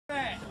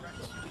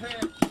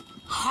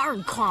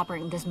hard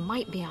clobbering. This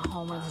might be a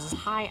homer. This is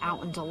high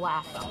out into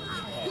left.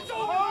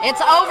 It's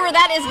over.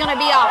 That is going to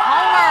be a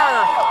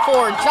homer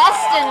for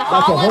Justin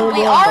Holland.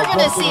 We are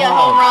going to see a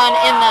home run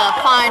in the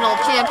final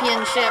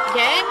championship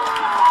game.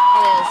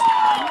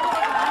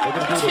 It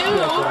is 2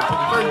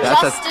 for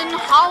Justin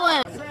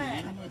Holland.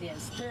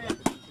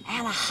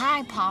 And a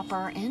high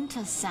popper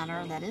into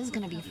center that is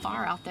going to be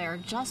far out there,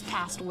 just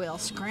past Will,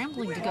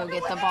 scrambling to go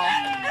get the ball.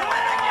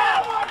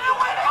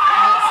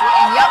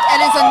 Yep,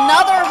 and it's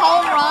another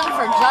home run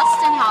for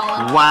Justin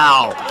Holland.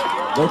 Wow.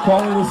 They're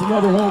calling this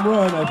another home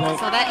run, I think.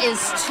 So that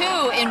is 2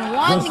 in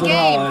one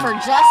game for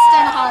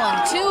Justin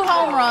Holland. 2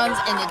 home runs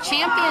in the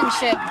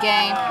championship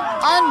game.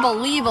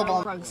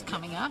 Unbelievable. Ruggs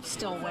coming up,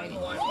 still waiting.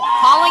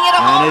 Calling it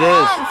a home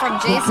run from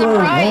Jason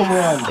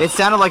Price. It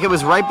sounded like it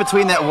was right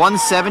between that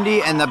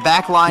 170 and the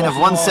back line of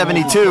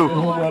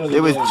 172.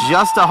 It was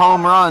just a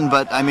home run,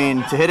 but I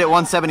mean, to hit it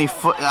 170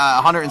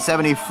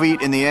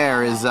 feet in the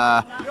air is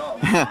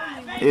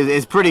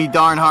is pretty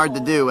darn hard to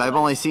do. I've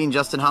only seen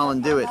Justin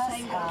Holland do it.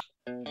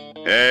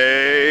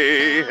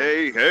 Hey,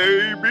 hey,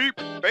 hey, Beep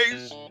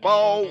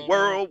Baseball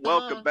World.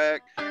 Welcome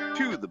back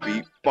to the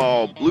Beep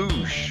Ball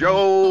Blues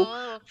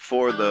Show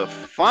for the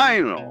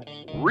final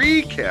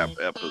recap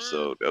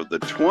episode of the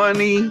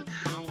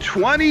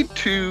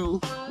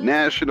 2022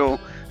 National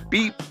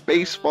Beep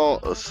Baseball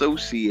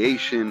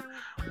Association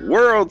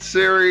World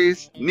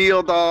Series.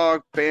 Neil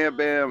Dog, Bam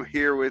Bam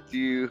here with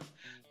you.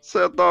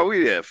 So I thought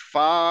we had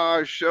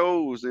 5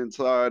 shows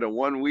inside a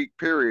 1 week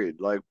period,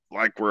 like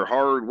we're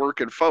hard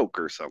working folk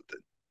or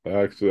something.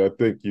 Actually, I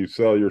think you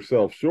sell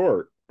yourself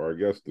short, or I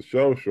guess the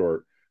show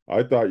short.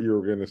 I thought you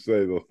were going to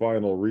say the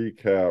final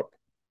recap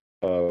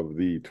of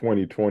the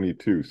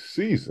 2022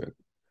 season,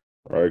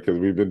 right? Because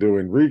we've been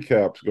doing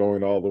recaps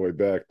going all the way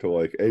back to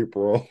like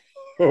April.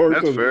 Or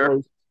That's to fair.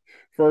 The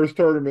first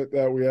tournament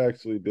that we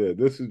actually did.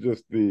 This is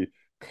just the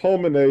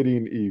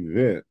culminating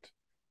event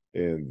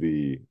in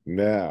the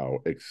now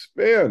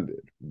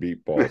expanded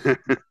Beep Ball. So,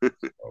 this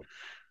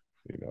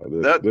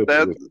is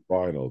the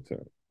final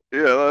attempt.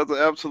 Yeah, that's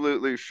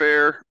absolutely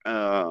fair.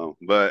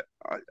 But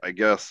I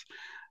guess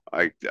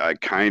I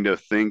kind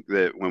of think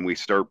that when we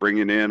start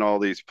bringing in all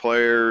these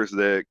players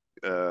that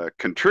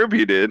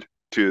contributed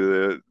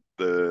to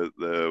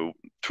the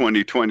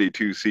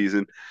 2022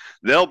 season,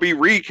 they'll be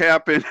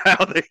recapping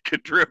how they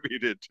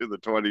contributed to the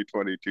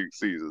 2022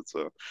 season.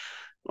 So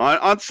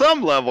on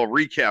some level,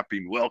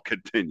 recapping will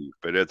continue,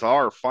 but it's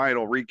our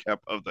final recap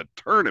of the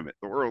tournament,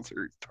 the World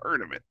Series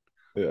tournament.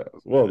 Yeah,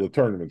 well, the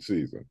tournament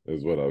season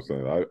is what I was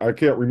saying. I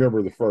can't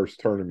remember the first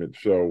tournament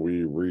show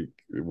that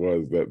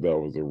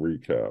was a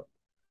recap.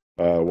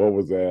 What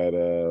was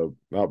that?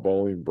 Not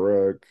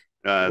Bolingbrook.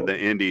 The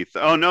Indy.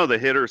 The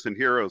Hitters and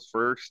Heroes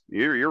first.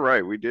 You're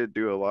right. We did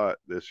do a lot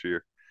this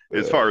year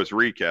as far as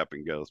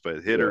recapping goes.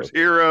 But Hitters,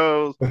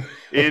 Heroes,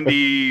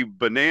 Indy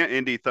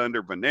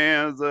Thunder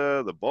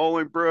Bonanza, the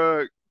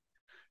Bolingbrook,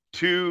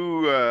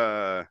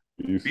 2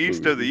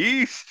 Beast of the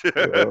East.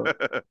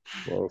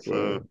 Well,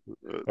 so,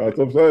 that's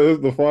what I'm saying. This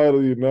is the final.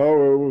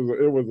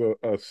 It was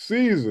a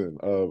season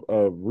of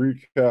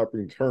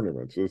recapping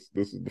tournaments.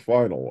 This is the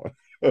final one.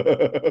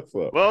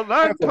 So, well,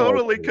 not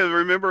totally, because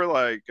remember,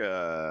 like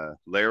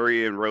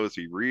Larry and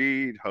Rosie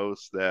Reed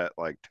host that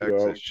like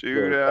Texas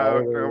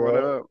shootout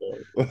coming up.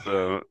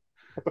 So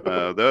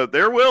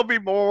there will be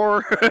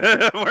more.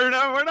 We're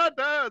not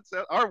done.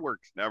 Our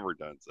work's never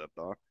done, Seth.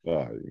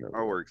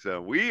 Our work's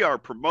done. We are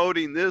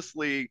promoting this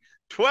league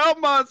 12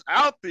 months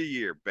out the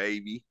year,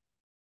 baby.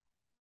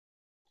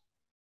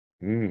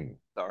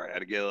 Sorry, I had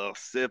to get a little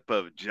sip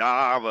of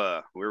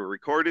Java. We were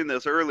recording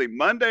this early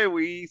Monday.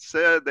 We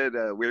said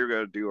that we were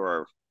going to do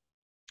our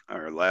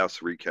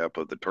last recap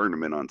of the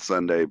tournament on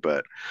Sunday,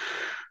 but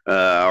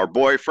our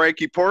boy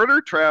Frankie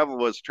Porter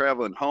was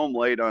traveling home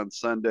late on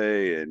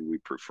Sunday, and we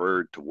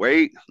preferred to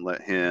wait and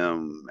let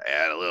him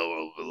add a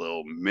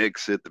little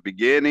mix at the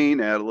beginning,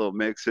 add a little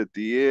mix at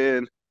the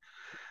end.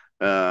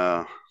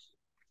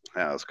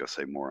 I was going to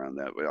say more on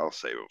that, but I'll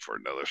save it for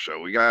another show.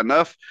 We got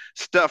enough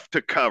stuff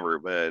to cover,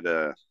 but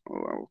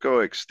I'll go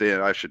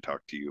extend. I should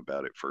talk to you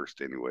about it first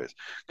anyways.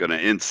 Going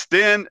to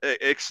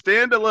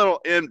extend a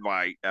little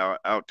invite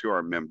out to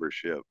our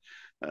membership,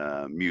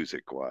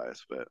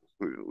 music-wise, but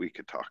we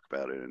could talk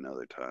about it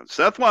another time.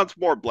 Seth wants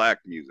more black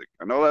music.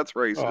 I know that's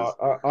racist.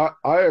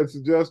 I had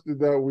suggested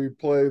that we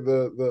play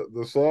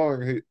the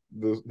song,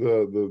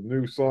 the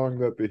new song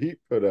that the Heat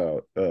put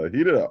out,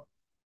 Heat It Up,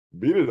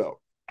 Beat It Up.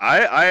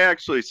 I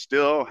actually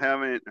still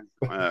haven't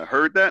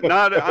heard that.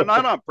 Not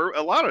on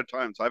a lot of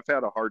times I've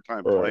had a hard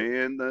time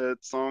playing the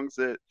songs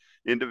that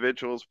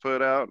individuals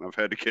put out, and I've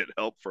had to get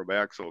help from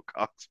Axel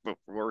Cox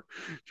before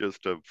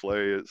just to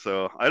play it.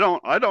 So I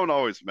don't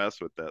always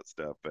mess with that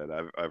stuff, but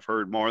I've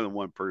heard more than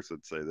one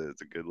person say that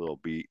it's a good little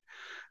beat.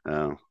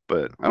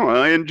 But I don't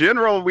know. In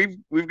general,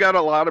 we've got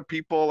a lot of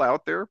people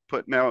out there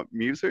putting out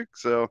music.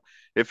 So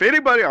if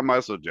anybody, we might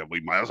as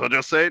well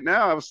just say it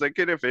now. I was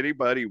thinking if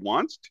anybody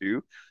wants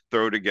to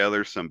throw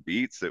together some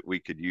beats that we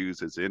could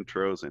use as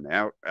intros and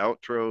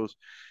outros,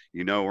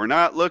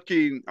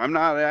 I'm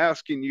not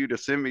asking you to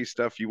send me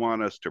stuff you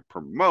want us to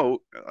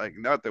promote. Like,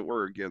 not that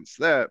we're against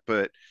that,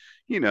 but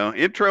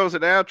intros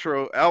and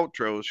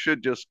outros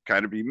should just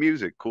kind of be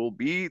music, cool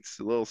beats,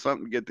 a little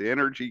something to get the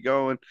energy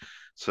going.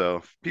 So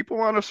if people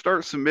want to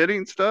start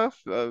submitting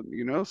stuff,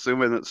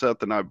 assuming that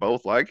Seth and I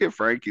both like it,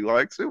 Frankie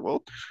likes it,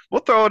 we'll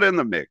throw it in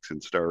the mix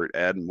and start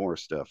adding more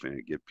stuff in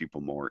it, get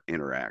people more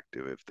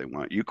interactive if they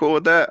want. You cool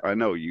with that? I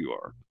know you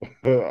are.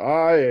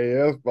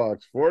 IAS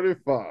box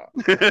 45.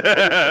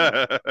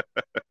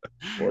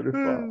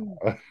 45.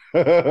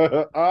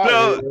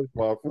 IAS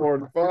box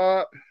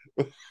 45.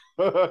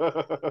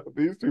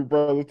 These two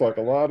brothers talk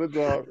a lot of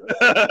junk.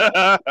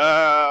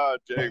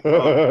 Jay Funk,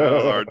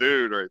 our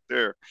dude right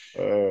there.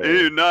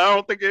 Dude, no, I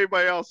don't think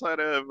anybody outside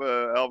of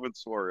Alvin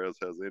Suarez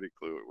has any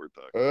clue what we're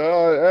talking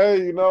about.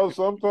 Hey,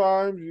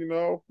 sometimes,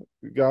 you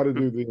got to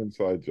do the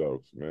inside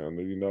jokes, man.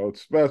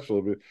 It's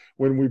special.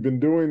 When we've been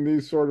doing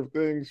these sort of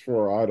things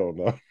for, I don't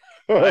know,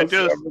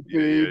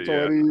 17,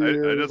 20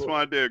 years. I just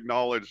wanted to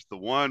acknowledge the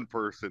one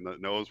person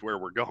that knows where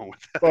we're going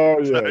with that. Oh,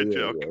 yeah.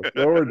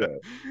 So we're done.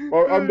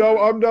 Well, I'm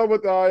done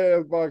with the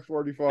IAS box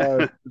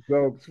 45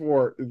 jokes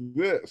for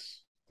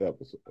this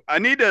episode. I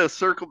need to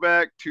circle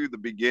back to the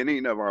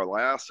beginning of our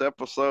last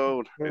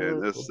episode,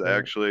 and this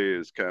actually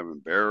is kind of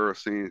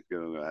embarrassing. It's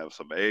going to have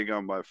some egg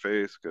on my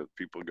face because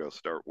people are going to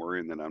start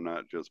worrying that I'm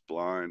not just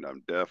blind,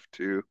 I'm deaf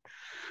too.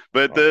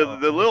 But the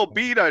little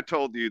beat I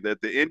told you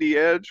that the indie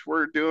edge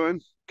we're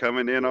doing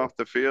coming in off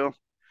the field,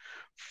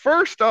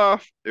 first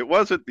off, it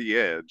wasn't the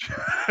edge.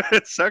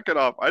 Second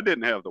off, I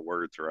didn't have the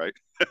words right.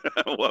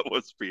 What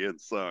was being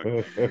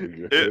sung?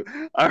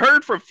 I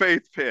heard from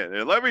Faith Penn,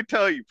 and let me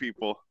tell you,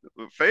 people,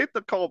 Faith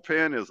Nicole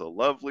Penn is a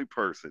lovely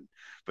person,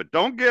 but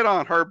don't get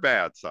on her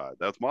bad side.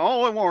 That's my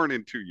only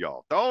warning to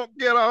y'all. Don't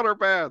get on her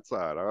bad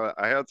side.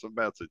 I had some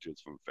messages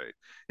from Faith,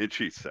 and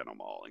she sent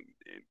them all in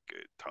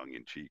good tongue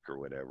in cheek or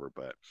whatever.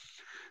 But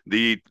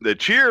the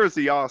cheer is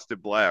the Austin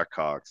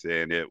Blackhawks,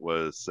 and it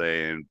was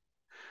saying,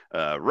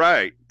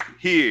 right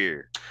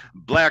here,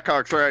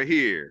 Blackhawks right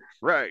here,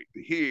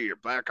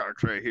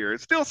 Blackhawks right here.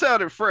 It still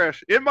sounded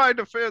fresh. In my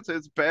defense,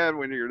 it's bad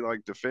when you're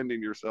like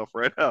defending yourself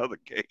right out of the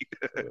gate.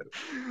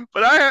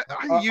 But I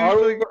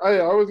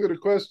was going to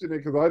question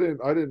it because I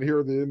didn't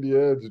hear the Indie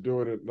Edge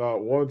doing it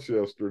not once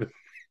yesterday.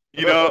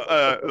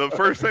 The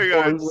first thing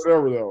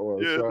whatever that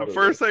was. Yeah, the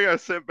first thing I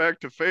sent back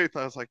to Faith,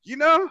 I was like,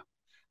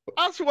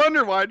 I was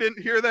wondering why I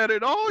didn't hear that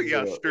at all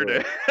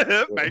yesterday.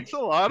 It makes a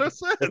lot of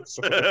sense.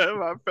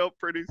 I felt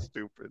pretty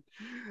stupid.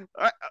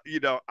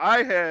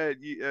 I had,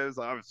 as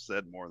I've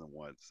said more than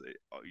once,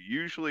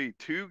 usually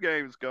 2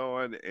 games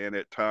going and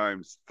at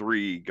times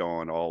 3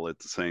 going all at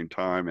the same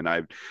time. And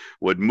I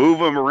would move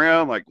them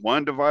around. Like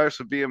one device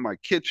would be in my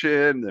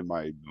kitchen, then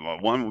my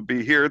one would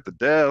be here at the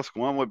desk,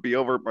 one would be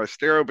over at my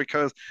stereo,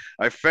 because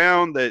I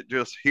found that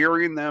just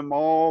hearing them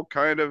all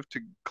kind of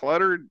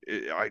cluttered,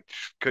 I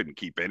couldn't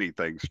keep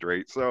anything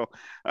straight. So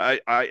I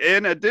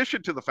in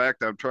addition to the fact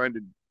that I'm trying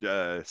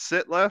to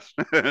sit less,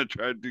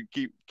 trying to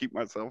keep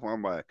myself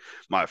on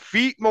my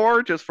feet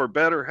more just for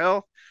better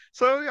health.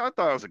 So I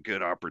thought it was a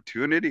good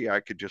opportunity. I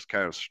could just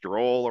kind of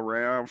stroll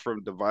around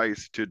from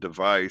device to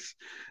device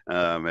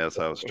as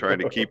I was trying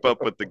to keep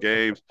up with the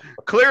games.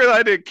 Clearly,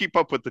 I didn't keep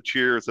up with the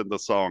cheers and the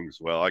songs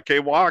well. I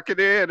came walking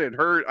in and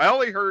I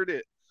only heard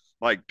it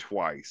like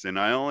twice, and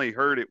I only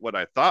heard it what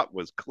I thought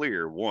was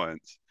clear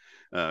once.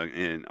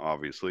 And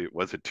obviously it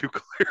wasn't too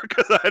clear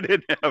because I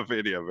didn't have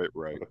any of it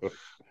right.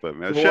 But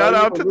man, so shout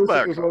out to the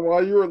Blackhawks. So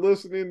while you were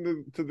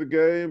listening to the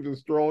games and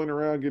strolling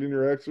around getting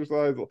your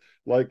exercise,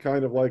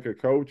 kind of like a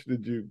coach,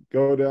 did you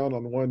go down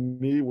on one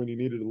knee when you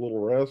needed a little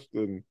rest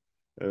and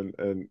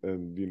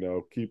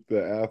keep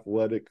the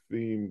athletic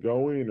theme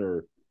going,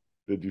 or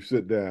did you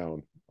sit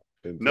down?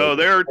 No,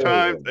 there are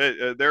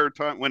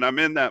times when I'm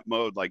in that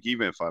mode, like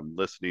even if I'm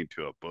listening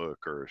to a book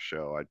or a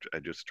show, I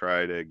just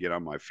try to get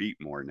on my feet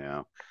more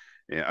now.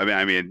 Yeah,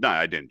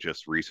 I didn't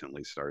just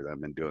recently start.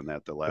 I've been doing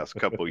that the last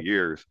couple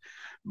years,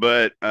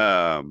 but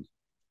I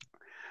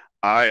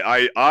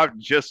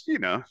just,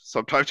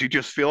 sometimes you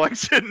just feel like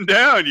sitting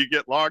down. You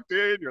get locked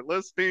in, you're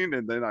listening,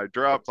 and then I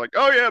drop. It's like,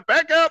 oh yeah,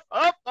 back up.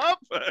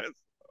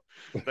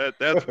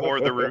 That's more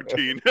the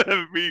routine.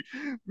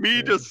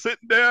 me just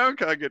sitting down.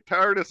 Cause I get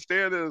tired of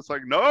standing. It's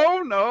like,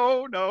 no,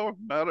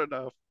 not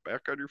enough.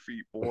 Back on your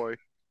feet, boy.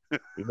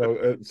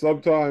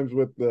 Sometimes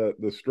with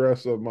the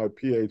stress of my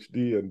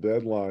PhD and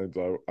deadlines,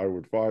 I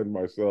would find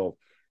myself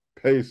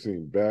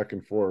pacing back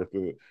and forth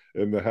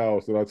in the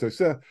house, and I'd say,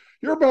 Seth,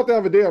 you're about to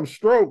have a damn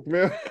stroke,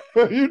 man.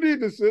 You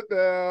need to sit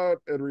down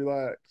and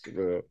relax,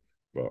 man.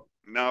 Well,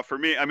 now for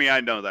me,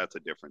 I know that's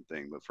a different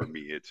thing, but for me,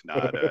 it's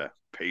not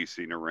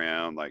pacing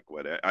around like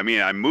what I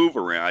mean, I move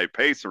around, I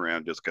pace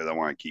around just because I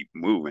want to keep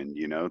moving,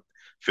 you know.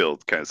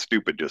 Feels kind of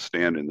stupid just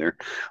standing there.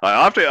 I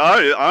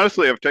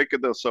honestly have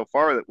taken this so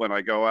far that when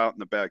I go out in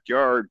the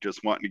backyard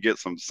just wanting to get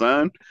some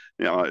sun,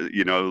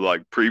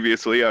 like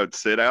previously I would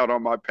sit out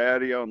on my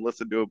patio and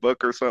listen to a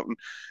book or something.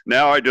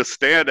 Now I just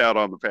stand out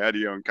on the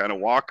patio and kind of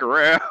walk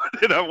around,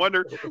 and I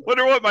wonder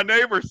what my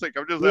neighbors think.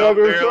 I'm just out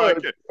there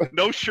like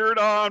no shirt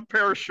on,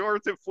 pair of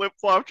shorts and flip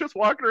flops, just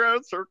walking around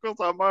in circles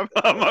on my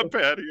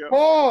patio.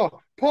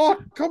 Paul,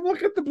 come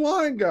look at the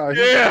blind guy.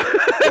 Yeah,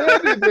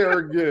 standing there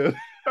again.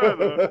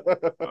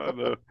 I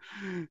know.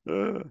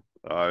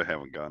 I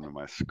haven't gotten to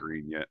my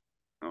screen yet.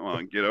 I want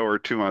to get over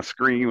to my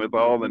screen with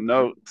all the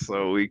notes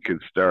so we can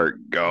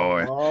start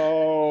going.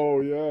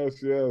 Oh, yes.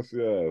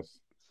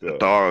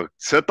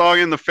 Set Dog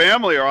and the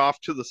family are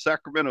off to the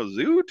Sacramento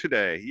Zoo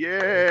today.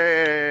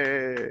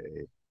 Yay!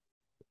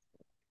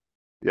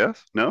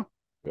 Yes? No?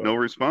 Yeah. No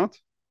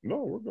response? No,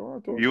 we're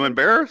going. You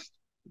embarrassed?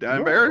 Did I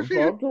embarrass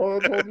you? I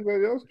told you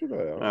that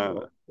yesterday. I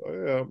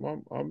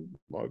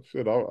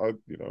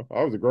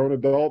was a grown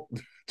adult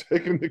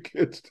taking the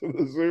kids to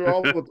the zoo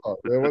all the time.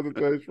 That wasn't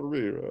the case for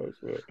me.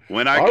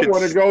 When I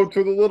want to go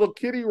to the little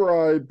kiddie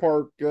ride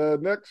park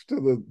next to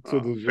the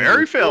zoo.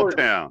 Fairy Tale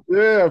Town.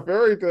 Yeah,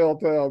 Fairy Tale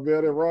Town,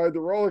 man, and ride the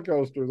roller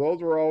coasters.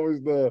 Those were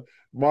always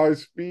my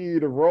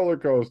speed of roller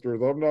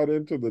coasters. I'm not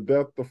into the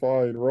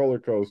death-defying roller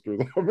coasters.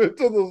 I'm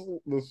into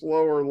the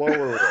slower,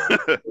 lower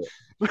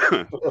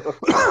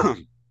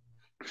ones.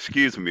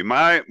 Excuse me.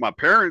 My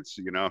parents,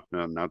 not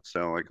to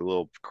sound like a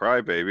little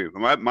crybaby,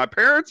 my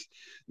parents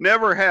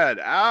never had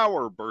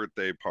our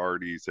birthday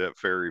parties at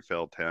Fairy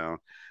Tale Town,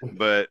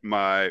 but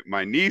my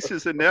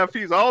nieces and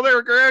nephews, all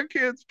their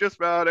grandkids, just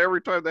about every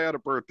time they had a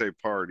birthday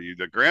party,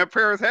 the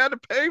grandparents had to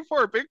pay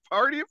for a big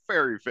party at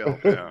Fairy Tale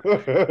Town.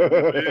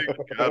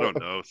 I don't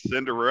know,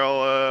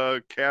 Cinderella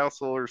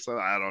Castle or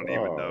something. I don't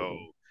even know.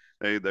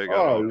 They got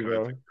all kinds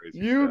of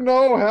crazy stuff.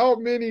 Know how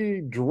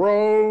many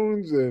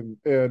drones and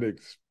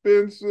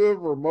expensive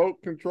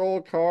remote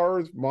control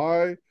cars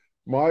my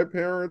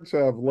parents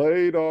have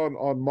laid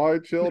on my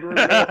children.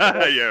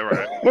 Yeah,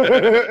 right.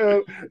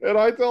 and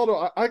I told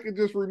them I could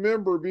just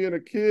remember being a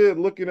kid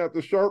looking at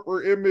the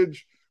Sharper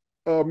Image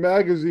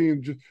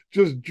magazine,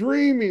 just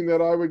dreaming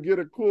that I would get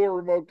a cool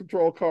remote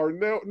control car,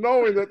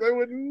 knowing that they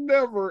would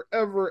never,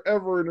 ever,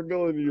 ever in a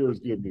million years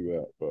give me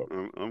that. But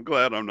I'm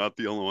glad I'm not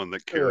the only one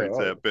that carries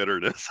that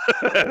bitterness.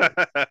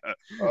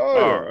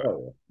 All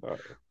right.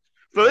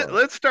 So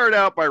let's start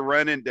out by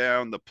running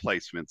down the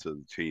placements of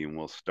the team.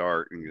 We'll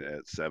start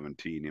at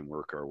 17 and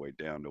work our way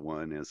down to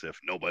 1 as if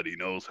nobody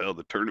knows how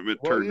the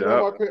tournament turned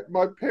out.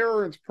 My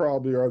parents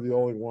probably are the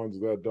only ones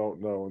that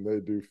don't know, and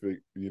they do think,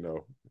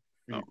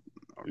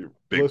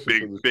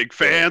 big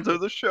fans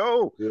of the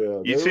show.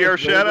 Yeah, you see our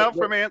shout out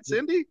from Aunt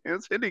Cindy?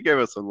 Aunt Cindy gave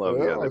us some love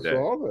the other day. I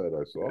saw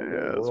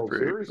that. World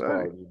Series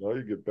time.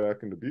 You get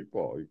back into beat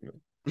ball.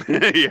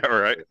 Yeah,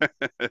 right.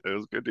 It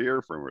was good to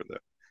hear from her though.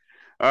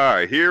 All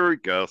right, here we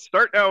go.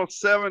 Start now with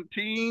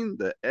 17,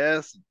 the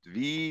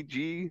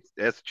SGV,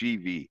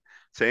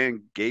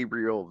 San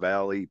Gabriel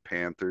Valley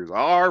Panthers.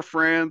 Our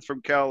friends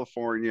from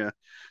California.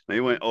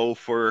 They went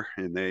 0-4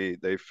 and they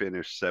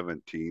finished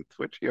 17th,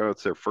 which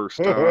it's their first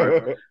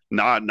time.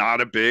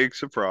 Not a big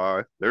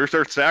surprise. There's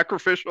their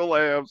sacrificial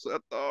lambs. That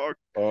dog.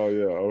 Oh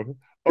yeah.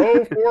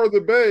 Oh, for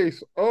the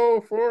base. Oh,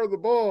 for the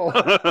ball.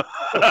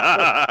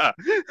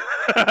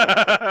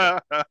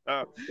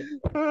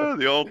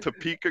 The old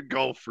Topeka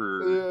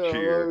golfer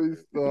cheer. Let me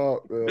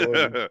stop,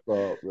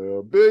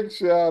 man. Big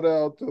shout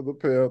out to the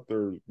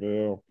Panthers,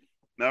 man.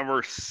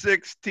 Number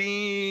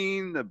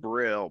 16, the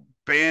Braille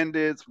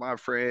Bandits, my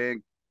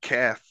friend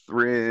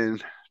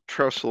Catherine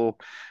Trussell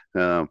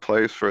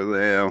plays for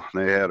them.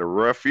 They had a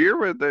rough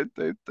year, but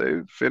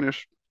they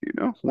finished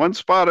one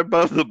spot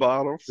above the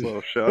bottom.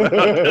 So shout out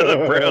to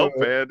the Braille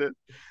Bandit.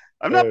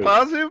 I'm not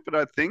positive, but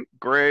I think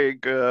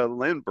Greg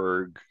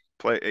Lindbergh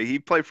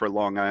played for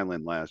Long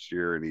Island last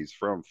year, and he's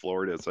from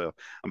Florida. So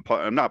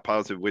I'm not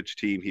positive which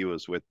team he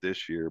was with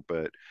this year,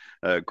 but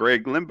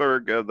Greg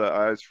Lindbergh of the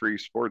Eyes Free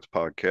Sports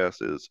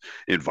podcast has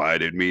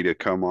invited me to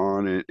come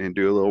on and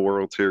do a little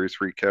World Series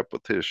recap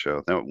with his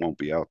show. That won't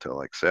be out till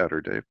like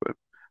Saturday, but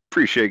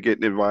appreciate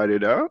getting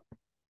invited out.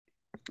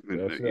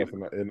 Yes.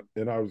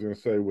 And I was going to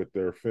say, with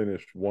their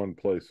finished one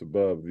place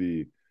above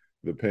the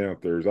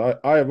Panthers, I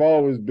have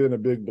always been a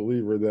big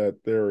believer that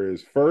there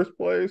is first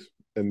place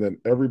and then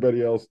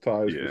everybody else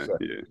ties for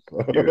second.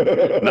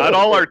 Yeah. Not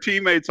all our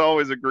teammates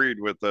always agreed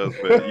with us,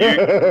 but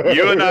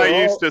you and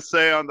I used to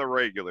say on the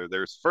regular,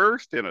 there's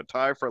first and a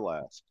tie for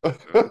last. Or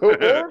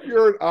if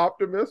you're an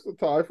optimist, a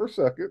tie for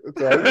second.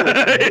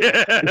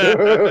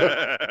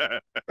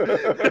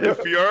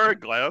 If you're a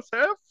glass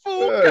half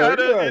full kind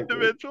of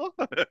individual.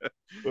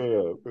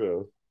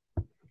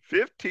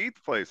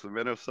 15th place, the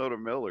Minnesota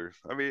Millers.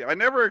 I mean, I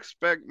never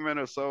expect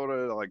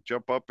Minnesota to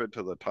jump up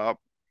into the top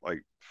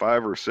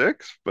 5 or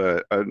 6,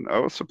 but I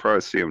was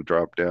surprised to see them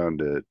drop down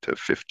to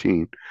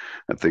 15.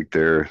 I think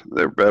they're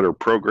better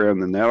program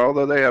than that,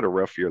 although they had a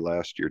rough year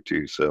last year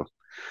too. So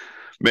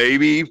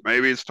maybe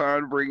it's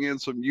time to bring in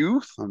some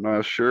youth. I'm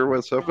not sure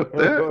what's up with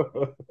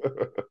that.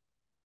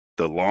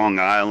 The Long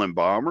Island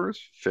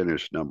Bombers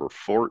finished number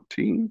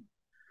 14.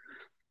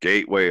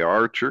 Gateway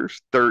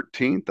Archers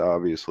 13th.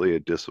 Obviously, a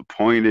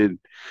disappointing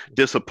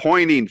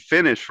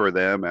finish for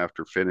them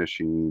after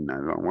finishing, I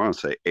don't want to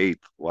say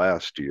 8th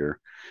last year,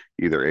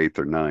 either 8th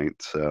or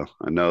 9th. So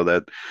I know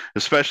that,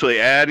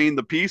 especially adding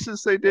the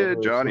pieces they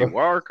did, Johnny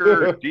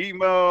Walker,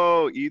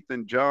 Demo,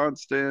 Ethan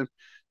Johnston,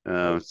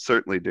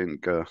 certainly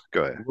didn't go.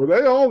 Go ahead. Were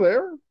they all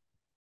there?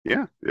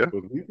 Yeah.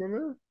 Was Ethan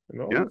there?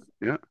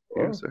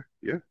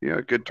 Yeah.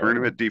 Good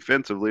tournament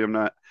defensively.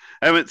 I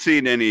haven't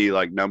seen any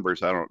like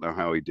numbers. I don't know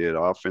how he did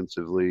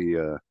offensively.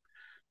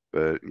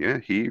 But yeah,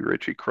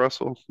 Richie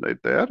Crussell, they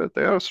had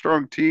a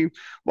strong team.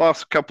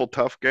 Lost a couple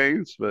tough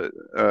games, but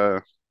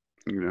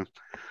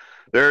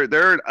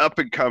they're an up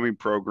and coming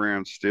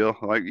program still.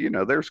 Like,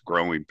 there's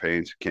growing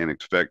pains. You can't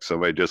expect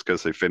somebody just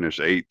because they finished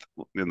 8th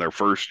in their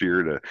first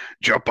year to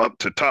jump up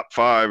to top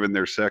 5 in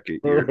their second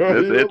year.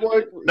 It's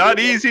not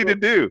easy to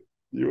do.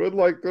 You would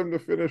like them to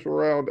finish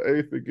around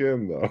 8th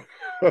again, though.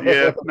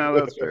 Yeah, no,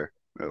 that's fair.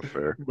 That's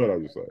fair. But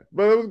I'm just saying.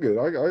 But it was good.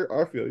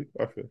 I feel you.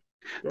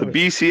 The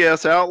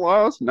BCS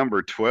Outlaws,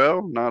 number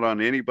 12, not on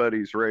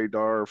anybody's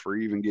radar for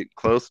even getting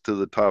close to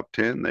the top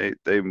 10.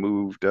 They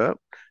moved up.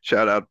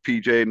 Shout out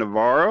PJ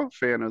Navarro,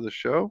 fan of the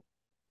show.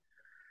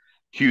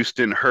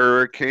 Houston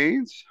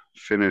Hurricanes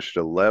finished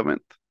 11th.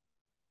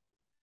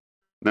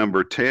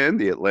 Number 10,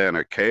 the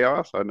Atlanta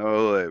Chaos. I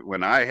know that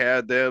when I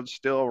had them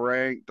still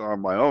ranked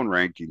on my own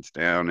rankings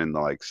down in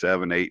the like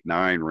 7, 8,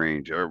 9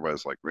 range,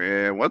 everybody's like,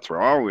 man, what's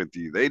wrong with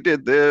you? They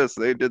did this,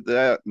 they did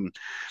that. And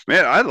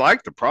man, I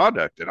like the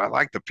product and I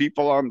like the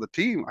people on the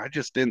team. I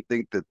just didn't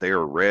think that they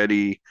were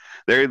ready.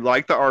 They,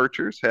 like the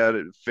Archers, had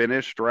it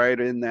finished right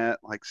in that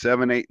like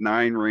 7, 8,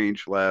 9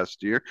 range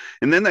last year.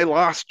 And then they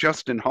lost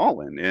Justin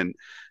Holland and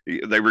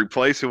they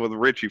replaced it with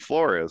Richie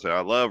Flores. And I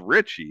love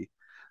Richie.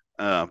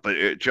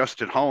 But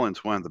Justin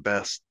Holland's one of the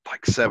best,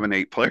 like 7,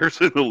 8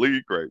 players in the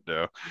league right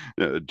now,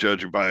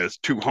 judging by his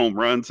 2 home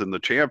runs in the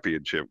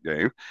championship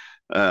game.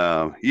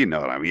 You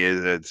know what I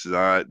mean? It's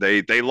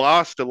they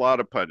lost a lot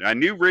of punch. I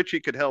knew Richie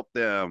could help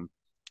them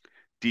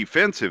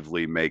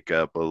defensively make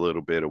up a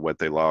little bit of what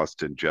they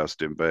lost in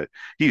Justin, but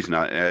he's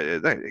not.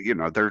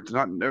 There's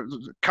a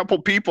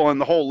couple people in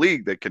the whole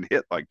league that can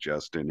hit like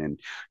Justin, and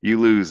you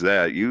lose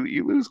that, you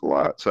lose a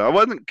lot. So I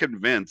wasn't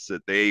convinced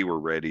that they were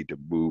ready to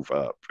move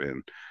up,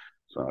 and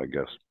so I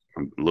guess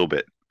I'm a little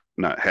bit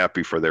not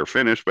happy for their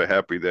finish, but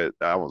happy that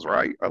I was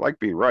right. I like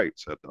being right,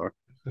 Seth.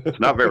 It's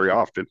not very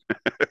often.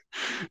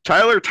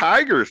 Tyler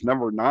Tigers,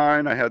 number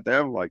 9. I had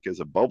them like as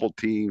a bubble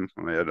team.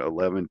 I had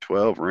 11,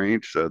 12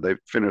 range, so they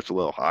finished a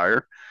little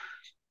higher.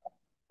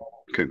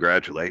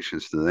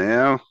 Congratulations to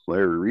them.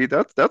 Larry Reed,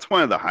 that's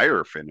one of the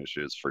higher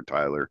finishes for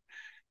Tyler.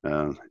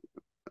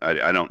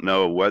 I don't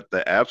know what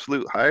the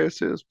absolute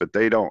highest is, but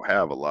they don't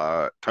have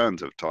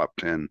tons of top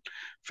 10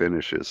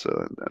 finishes,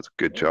 so that's a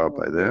good job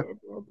by them.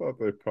 I thought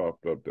they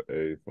popped up to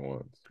 8th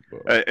once.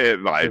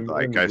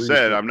 Like I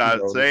said, I'm not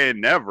saying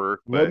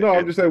never. But no,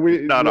 I'm just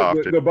saying not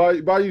often.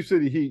 The Bayou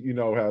City Heat,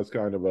 has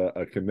kind of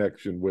a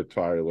connection with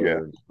Tyler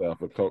and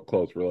stuff, a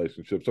close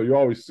relationship. So you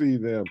always see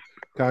them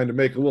kind of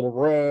make a little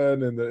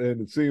run, and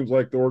it seems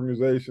like the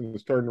organization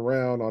is turning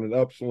around on an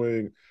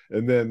upswing,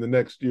 and then the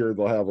next year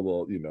they'll have a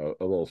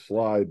little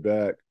slide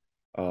back.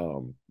 I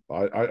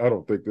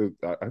don't think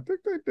that. I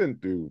think they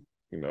didn't do.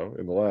 In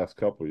the last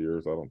couple of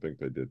years, I don't think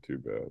they did too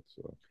bad.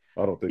 So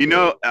I don't think.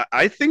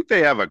 I think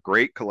they have a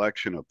great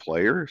collection of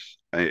players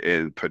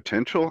and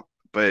potential,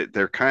 but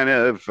they're kind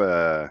of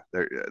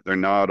they're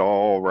not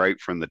all right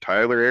from the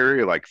Tyler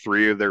area. Like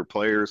 3 of their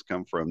players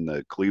come from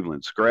the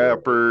Cleveland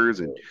Scrappers,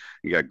 and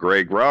you got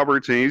Greg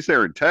Roberts, and he's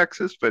there in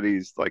Texas, but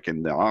he's like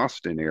in the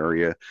Austin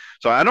area.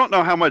 So I don't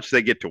know how much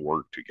they get to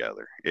work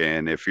together.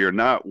 And if you're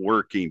not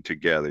working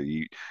together,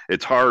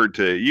 it's hard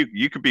to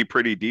you could be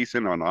pretty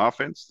decent on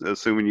offense,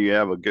 assuming you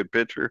have a good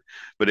pitcher,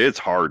 but it's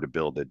hard to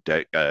build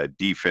a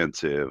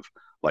defensive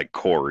like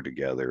core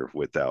together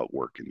without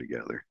working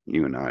together.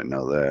 You and I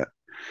know that.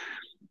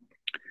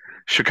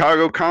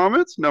 Chicago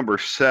Comets, number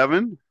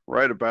 7,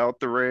 right about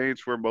the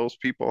range where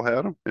most people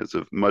had them, as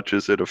much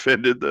as it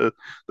offended the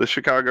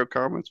Chicago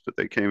Comets, but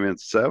they came in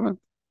 7th.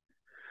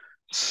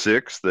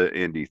 6th, the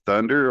Indy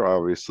Thunder,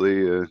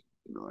 obviously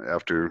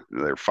after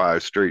their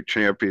 5 straight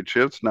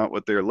championships, not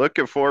what they're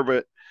looking for,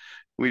 but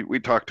we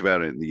talked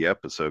about it in the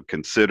episode,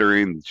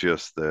 considering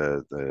just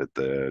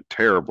the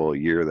terrible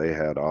year they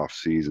had off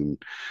season,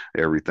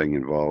 everything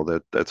involved.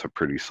 That's a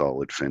pretty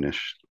solid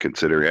finish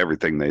considering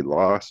everything they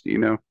lost.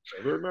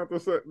 They're not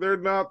the same. They're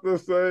not the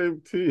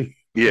same team.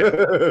 Yeah,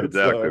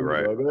 exactly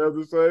right. They have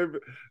the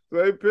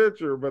same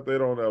pitcher, but they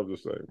don't have the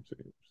same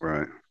team.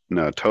 Right.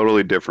 No,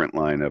 totally different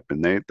lineup,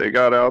 and they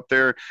got out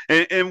there.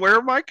 And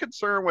where my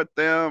concern with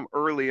them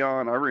early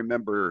on, I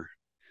remember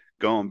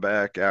going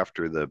back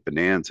after the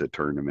Bonanza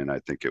tournament, I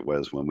think it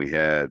was, when we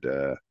had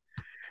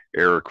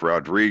Eric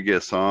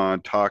Rodriguez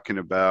on talking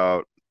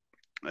about,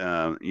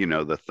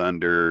 the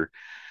Thunder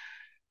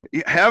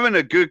having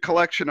a good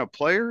collection of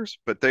players,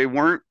 but they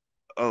weren't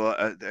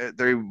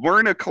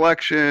a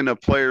collection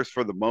of players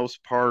for the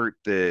most part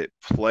that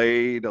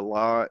played a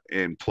lot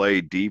and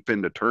played deep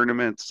into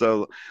tournaments.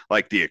 So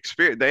like the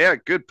experience, they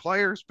had good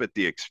players, but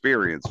the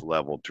experience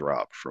level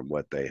dropped from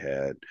what they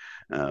had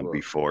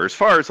before, as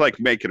far as like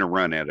making a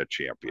run at a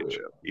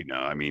championship.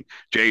 I mean,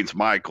 James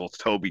Michaels,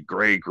 Toby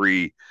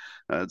Gregory,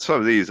 some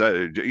of these,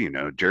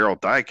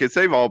 Gerald Dykes,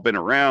 they've all been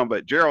around,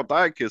 but Gerald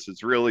Dykes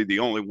is really the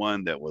only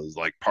one that was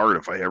like part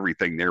of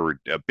everything. They were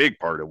a big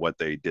part of what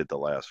they did the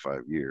last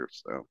 5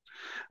 years. So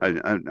I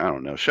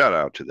don't know. Shout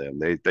out to them.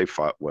 They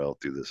fought well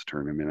through this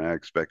tournament. I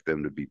expect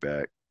them to be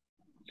back.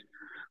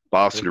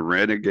 Boston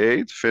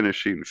Renegades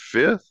finishing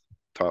 5th.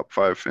 Top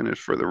 5 finish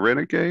for the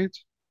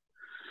Renegades.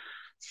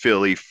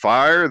 Philly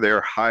Fire,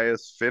 their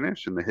highest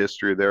finish in the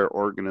history of their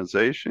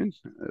organization,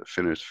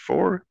 finished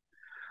 4th.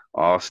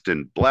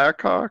 Austin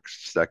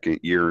Blackhawks, second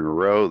year in a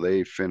row,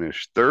 they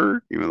finished 3rd,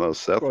 even though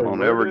Seth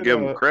won't ever give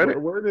them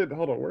credit. Where did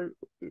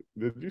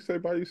you say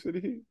Bayou City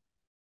Heat?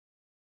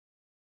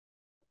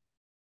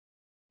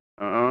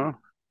 I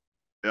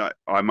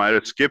might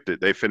have skipped it.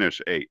 They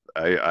finished 8th.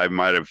 I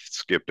might have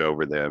skipped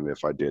over them.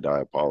 If I did, I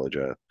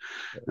apologize.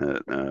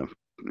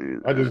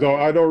 I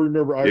don't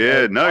remember.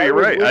 You're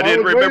right. I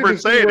didn't remember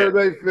saying it.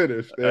 Where they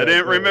finished. I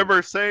didn't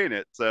remember saying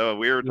it. So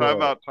we were talking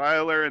about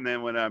Tyler, and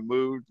then when I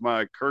moved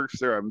my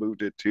cursor, I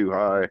moved it too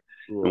high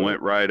and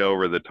went right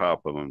over the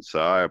top of them. So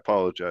I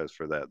apologize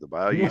for that. The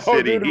Bayou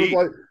City Heat.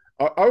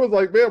 I was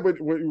like, man,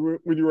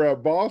 when you were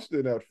at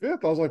Boston at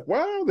 5th, I was like,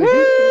 wow, the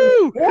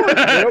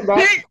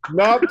Heat,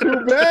 not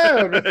too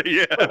bad.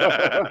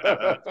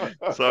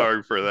 Yeah.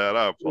 Sorry for that.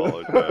 I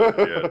apologize.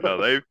 Yeah, no,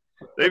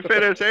 they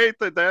finished 8th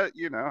at that.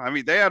 I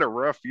mean, they had a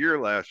rough year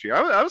last year.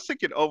 I was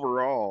thinking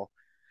overall,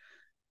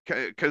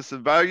 because the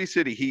Bayou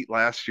City Heat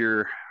last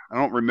year, I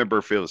don't remember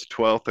if it was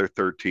 12th or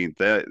 13th.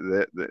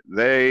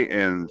 They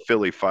and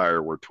Philly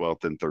Fire were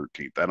 12th and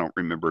 13th. I don't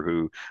remember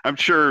who. I'm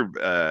sure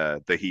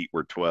the Heat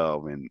were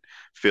 12 and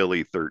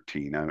Philly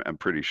 13. I'm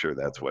pretty sure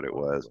that's what it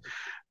was.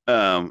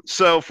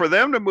 So for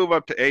them to move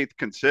up to 8th,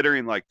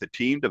 considering like the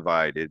team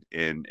divided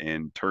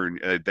and turned,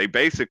 they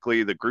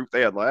basically, the group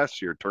they had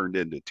last year turned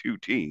into 2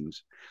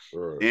 teams.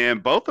 Right.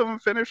 And both of them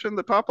finished in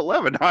the top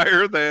 11,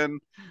 higher than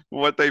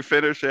what they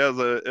finished as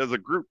a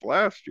group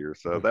last year.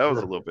 So that was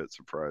a little bit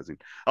surprising.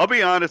 I'll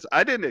be honest,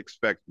 I didn't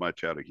expect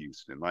much out of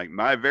Houston. Like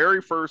my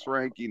very first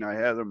ranking, I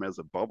had them as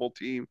a bubble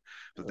team,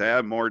 but that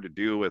had more to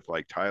do with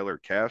like Tyler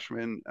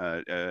Cashman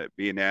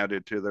being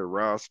added to their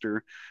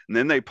roster. And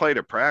then they played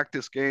a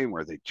practice game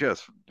where they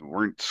just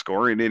weren't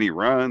scoring any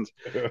runs.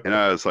 And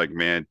I was like,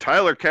 man,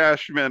 Tyler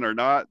Cashman or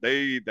not,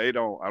 I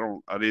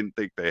didn't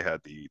think they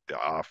had the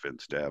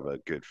offense to have a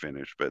good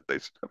finish, but they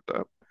stepped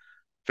up.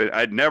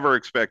 I'd never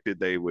expected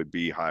they would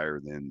be higher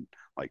than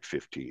like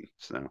 15.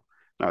 So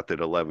not that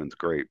 11's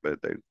great, but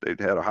they'd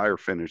had a higher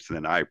finish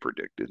than I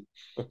predicted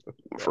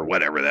for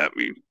whatever that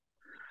means.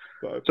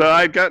 So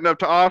I'd gotten up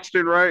to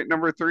Austin, right?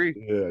 Number 3.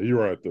 Yeah, you're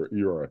right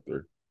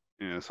there.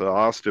 Yeah, so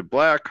Austin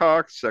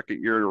Blackhawks,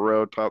 second year in a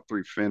row, top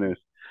 3 finish.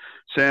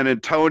 San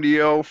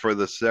Antonio for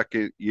the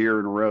second year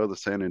in a row, the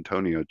San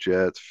Antonio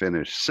Jets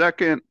finished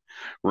 2nd.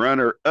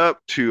 Runner up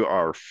to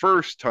our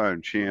first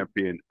time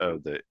champion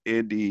of the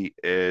Indy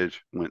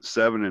Edge, went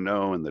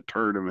 7-0 in the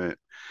tournament.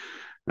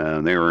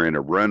 They were in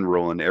a run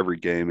rolling every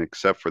game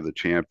except for the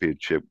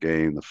championship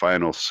game. The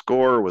final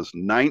score was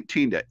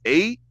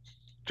 19-8.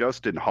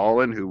 Justin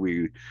Holland, who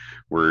we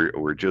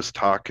were just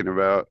talking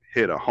about,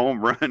 hit a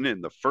home run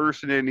in the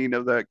first inning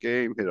of that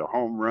game, hit a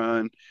home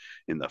run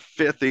in the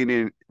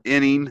 5th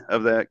inning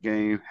of that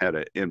game, had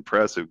an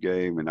impressive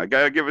game. And I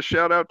got to give a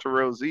shout out to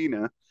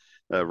Rosina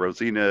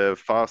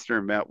Foster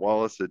and Matt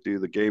Wallace that do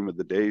the game of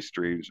the day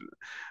streams.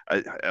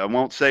 I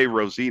won't say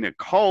Rosina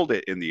called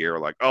it in the air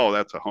like, oh,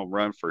 that's a home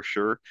run for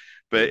sure.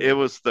 But it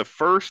was the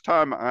first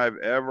time I've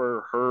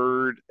ever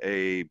heard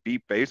a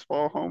beat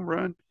baseball home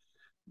run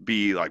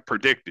be like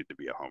predicted to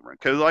be a home run,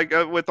 because like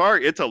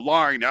it's a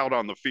line out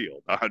on the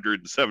field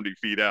 170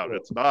 feet out.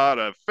 It's not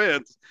a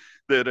fence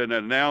that an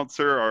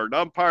announcer or an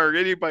umpire or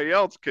anybody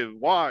else can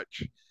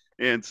watch.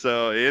 And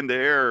so in the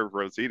air,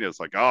 Rosina's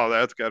like, oh,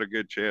 that's got a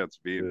good chance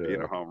of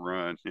being a home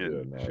run. I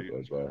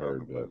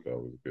heard that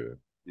was good.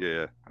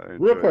 Yeah.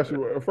 Real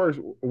question first,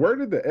 where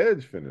did the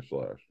Edge finish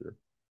last year?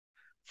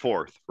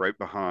 4th, right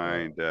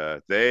behind.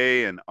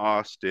 They and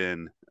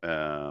Austin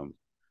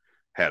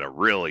had a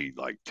really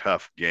like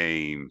tough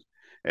game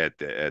at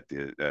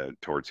the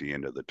towards the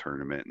end of the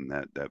tournament, and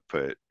that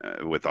put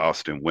with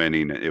Austin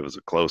winning, it was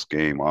a close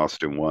game.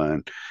 Austin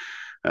won,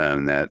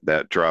 and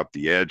that dropped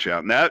the Edge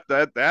out. And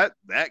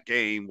that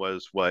game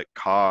was what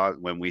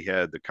caused, when we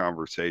had the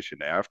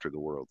conversation after the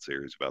World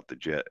Series about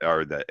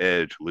the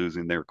Edge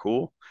losing their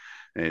cool.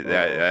 And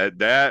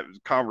that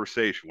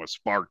conversation was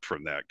sparked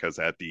from that, because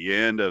at the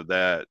end of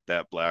that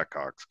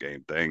Blackhawks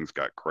game, things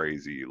got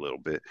crazy a little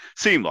bit.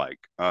 Seemed like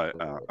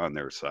on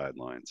their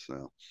sidelines.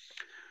 So,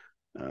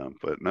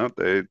 but no,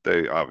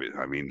 they obviously.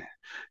 I mean,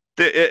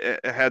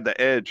 had the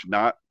Edge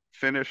not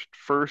finished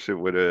first, it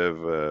would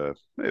have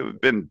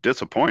been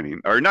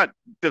disappointing, or not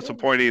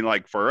disappointing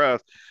like for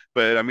us,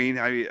 but I mean,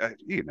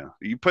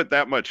 you put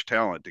that much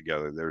talent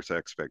together, there's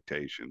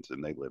expectations,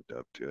 and they lived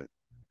up to it.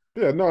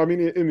 Yeah, no, I mean,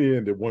 in the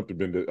end, it wouldn't have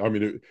been. I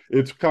mean,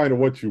 it's kind of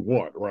what you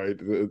want, right?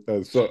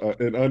 As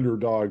an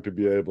underdog to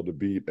be able to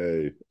beat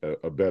a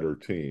better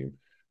team,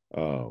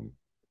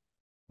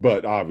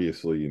 but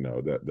obviously,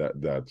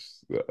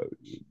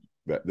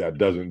 that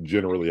doesn't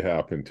generally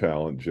happen.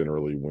 Talent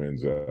generally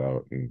wins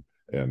out,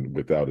 and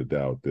without a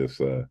doubt, this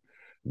was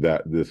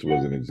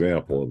an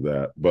example of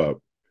that. But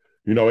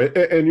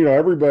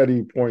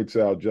everybody points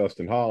out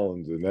Justin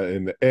Hollins,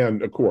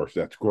 and of course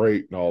that's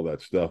great and all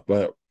that stuff,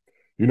 but.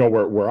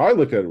 Where I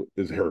look at it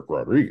is Eric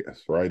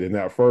Rodriguez, right? In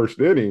that first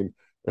inning,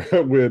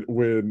 when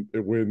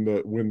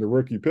the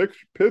rookie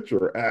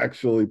pitcher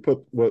actually put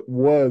what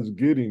was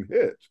getting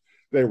hits,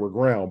 they were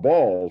ground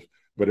balls,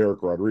 but Eric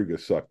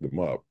Rodriguez sucked them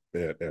up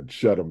and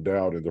shut them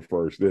down in the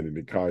first inning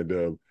to kind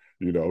of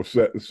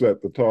set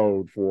the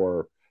tone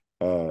for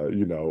where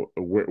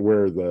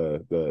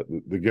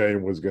the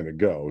game was going to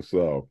go.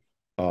 So.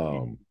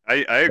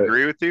 I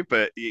agree with you,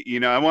 but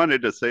I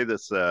wanted to say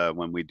this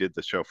when we did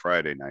the show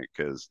Friday night,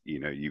 because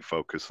you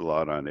focus a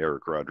lot on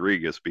Eric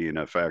Rodriguez being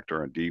a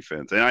factor on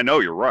defense, and I know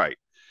you're right.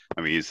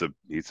 I mean, he's the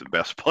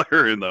best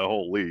player in the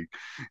whole league.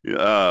 He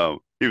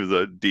was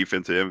a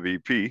defensive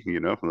MVP,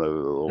 the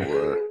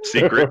little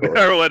secret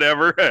or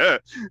whatever.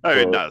 I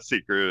mean, not a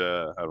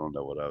secret. I don't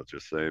know what I was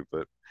just saying,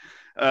 but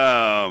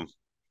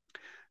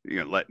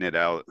letting it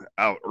out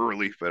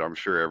early, but I'm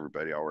sure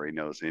everybody already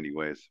knows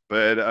anyways.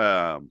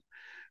 But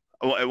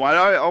what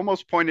I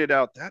almost pointed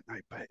out that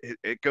night, but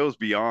it goes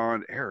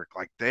beyond Eric.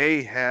 Like,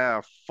 they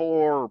have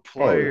 4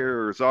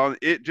 players on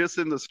it just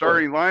in the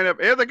starting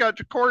lineup, and they got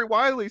Corey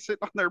Wiley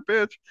sitting on their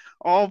bench.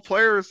 All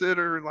players that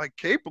are like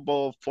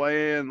capable of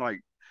playing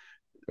like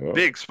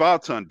big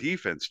spots on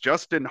defense.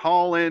 Justin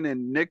Holland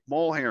and Nick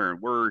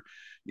Mulherrin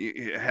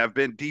have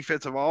been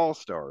defensive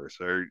all-stars.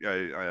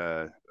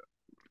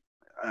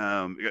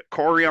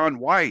 Corian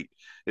White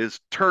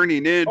is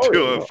turning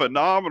into a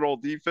phenomenal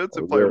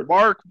defensive player.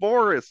 Mark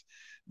Morris,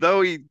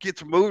 though he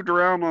gets moved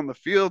around on the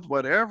field,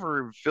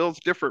 whatever, fills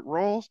different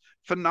roles,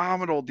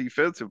 phenomenal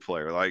defensive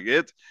player. Like,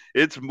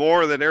 it's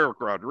more than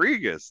Eric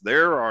Rodriguez.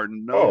 There are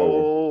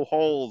no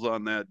holes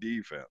on that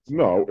defense.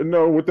 No,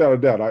 without a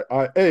doubt.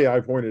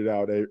 I pointed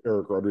out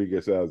Eric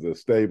Rodriguez as a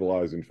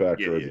stabilizing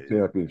factor, as a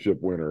championship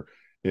winner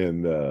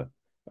when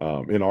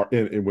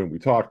we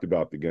talked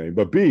about the game.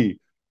 But B,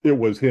 it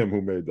was him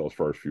who made those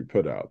first few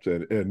putouts,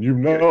 and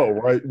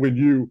right, when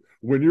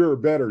you're a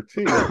better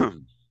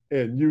team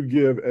and you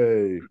give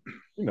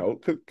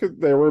because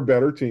they were a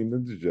better team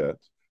than the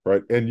Jets,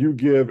 right, and you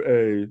give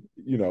a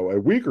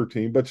weaker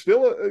team but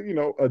still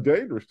a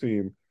dangerous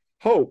team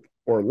hope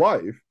or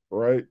life,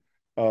 right?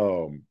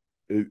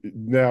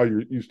 Now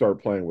you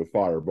start playing with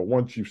fire, but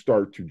once you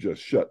start to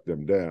just shut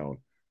them down,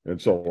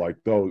 and so like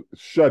those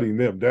shutting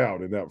them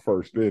down in that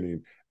first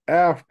inning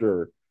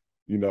after.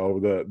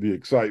 The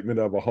excitement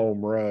of a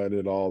home run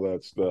and all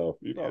that stuff.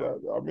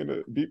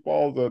 Deep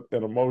ball's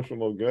an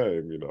emotional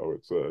game.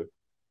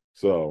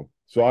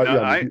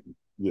 I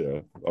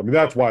mean,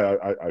 that's why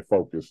I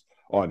focused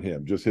on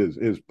him. Just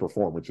his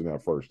performance in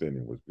that first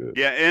inning was good.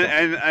 Yeah,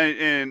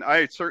 and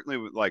I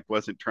certainly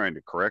wasn't trying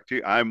to correct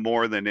you. I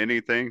more than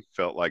anything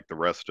felt like the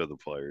rest of the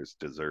players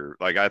deserve.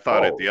 Like, I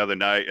thought it the other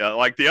night.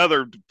 Like, the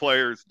other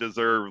players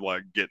deserve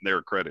getting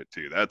their credit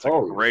too. That's a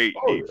great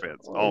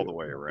defense all the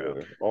way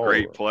around.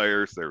 Great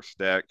players. They're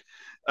stacked.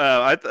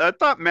 I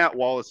thought Matt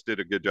Wallace did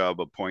a good job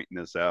of pointing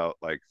this out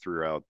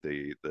throughout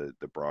the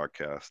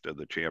broadcast of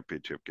the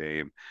championship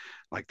game.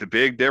 Like, the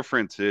big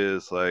difference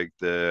is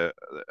the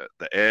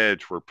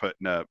Edge were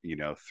putting up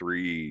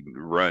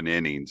 3-run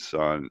innings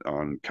on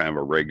kind of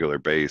a regular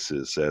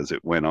basis as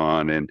it went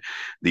on, and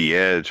the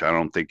Edge I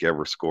don't think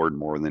ever scored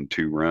more than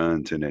 2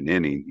 runs in an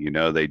inning.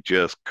 They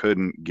just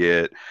couldn't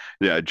get.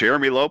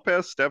 Jeremy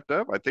Lopez stepped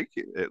up. I think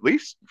at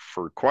least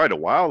for quite a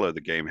while of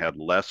the game had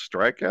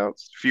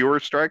fewer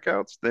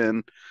strikeouts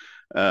than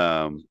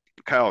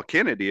Kyle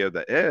Kennedy of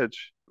the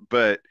Edge,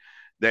 but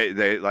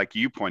they like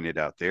you pointed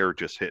out, they're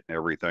just hitting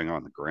everything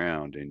on the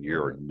ground, and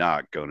you're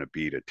not going to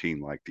beat a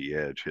team like the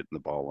Edge hitting the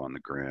ball on the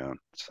ground.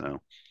 So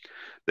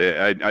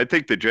I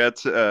think the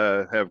Jets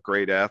have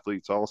great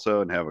athletes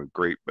also and have a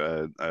great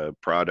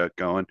product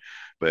going,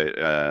 but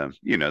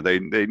they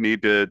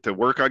need to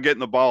work on getting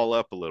the ball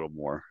up a little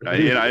more.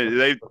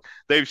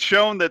 They've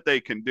shown that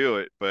they can do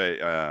it, but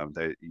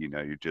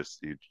you're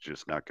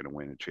just not going to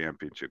win a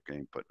championship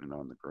game putting it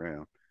on the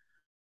ground.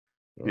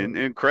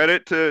 And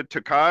credit to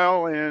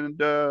Kyle and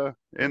the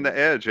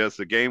Edge as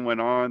the game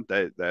went on,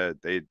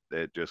 they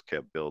just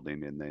kept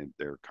building, and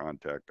their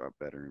contact got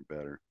better and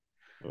better.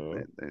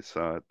 They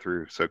saw it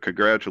through. So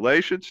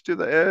congratulations to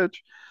the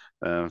Edge.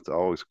 It's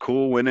always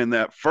cool winning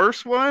that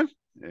first one,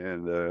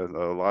 and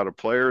a lot of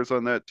players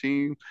on that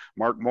team: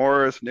 Mark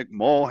Morris, Nick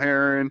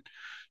Mulherrin,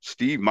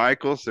 Steve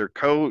Michaels, their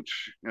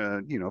coach.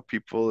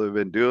 People have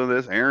been doing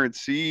this. Aaron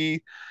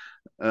C.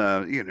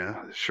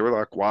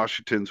 Sherlock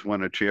Washington's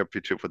won a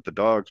championship with the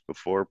Dogs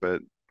before,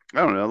 but I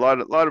don't know. A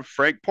lot of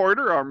Frank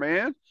Porter, our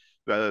man,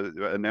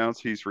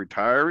 announced he's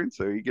retiring,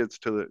 so he gets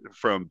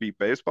from Beat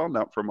Baseball,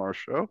 not from our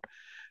show.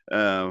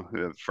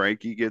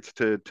 Frankie gets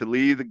to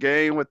lead the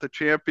game with the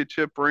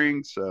championship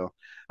ring. So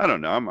I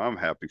don't know. I'm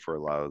happy for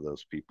a lot of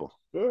those people.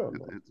 Yeah,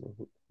 it's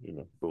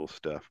cool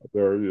stuff.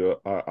 There,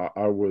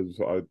 I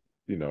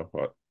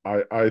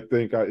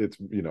think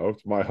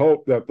it's my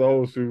hope that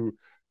those who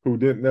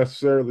didn't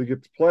necessarily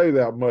get to play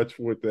that much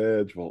with the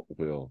Edge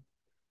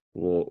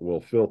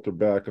will filter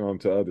back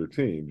onto other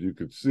teams. You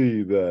could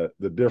see the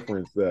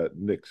difference that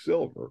Nick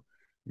Silver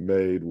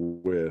made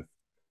with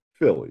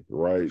Philly,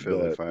 right?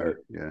 Philly Fire,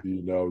 yeah.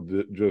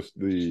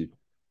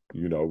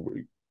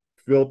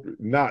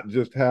 Not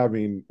just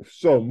having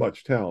so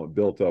much talent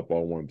built up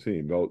on one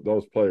team.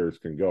 Those players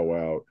can go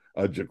out.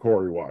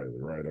 Ja'Cory Wiley,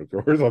 right? Of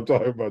course, I'm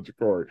talking about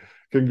Ja'Cory,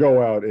 can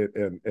go out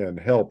and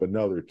help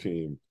another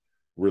team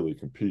really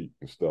compete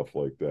and stuff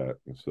like that.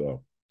 And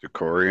so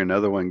Ja'Cory,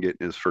 another one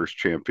getting his first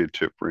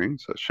championship ring.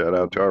 So shout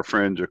out to our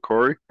friend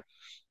Ja'Cory.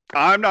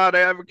 I'm not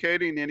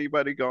advocating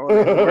anybody going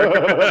anywhere.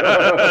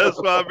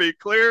 Just want to be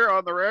clear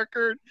on the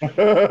record.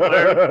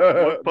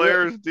 What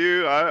players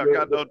do, I've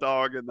got no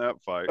dog in that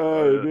fight.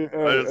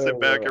 I just sit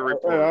back and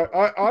report.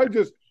 I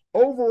just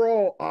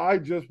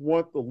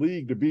want the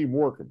league to be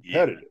more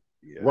competitive,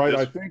 right?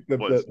 I think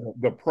that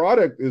the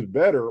product is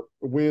better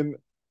when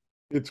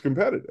it's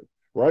competitive,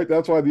 right?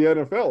 That's why the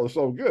NFL is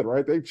so good,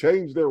 right? They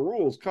change their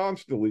rules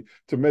constantly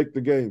to make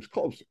the games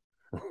closer.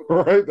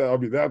 Right? I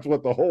mean, that's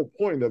what the whole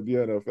point of the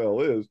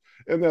NFL is,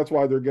 and that's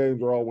why their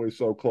games are always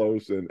so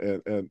close,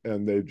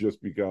 and they've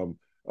just become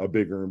a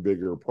bigger and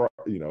bigger,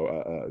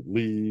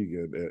 league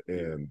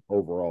and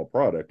overall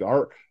product.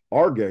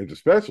 Our games,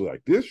 especially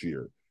like this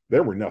year,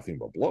 there were nothing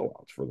but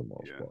blowouts for the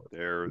most part.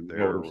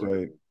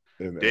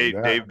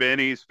 Dave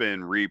Benny's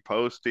been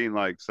reposting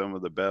like some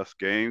of the best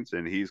games,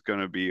 and he's going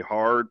to be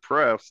hard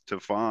pressed to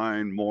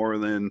find more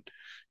than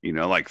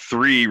like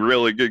 3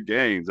 really good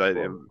games. I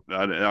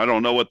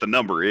don't know what the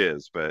number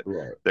is, but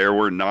there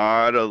were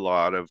not a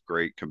lot of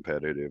great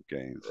competitive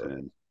games. Right.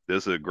 And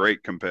this is a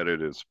great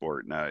competitive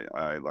sport, and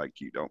I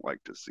like you don't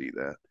like to see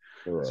that.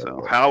 Right, so,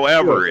 right.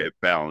 However, it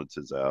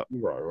balances out.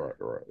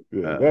 Right.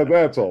 Yeah,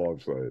 that's all I'm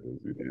saying.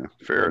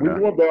 Fair enough.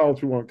 We want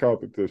balance, we want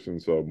competition,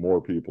 so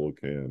more people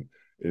can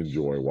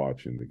enjoy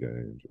watching the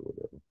games or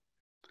whatever.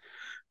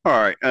 All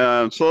right,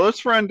 so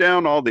let's run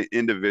down all the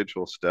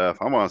individual stuff.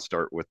 I want to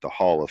start with the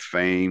Hall of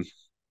Fame.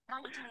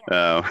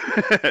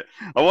 I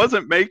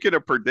wasn't making a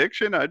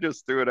prediction. I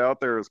just threw it out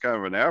there as kind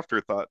of an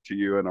afterthought to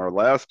you in our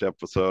last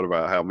episode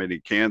about how many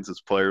Kansas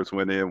players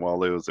went in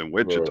while it was in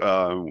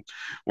Wichita. Right.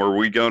 Were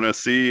we going to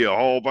see a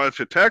whole bunch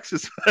of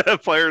Texas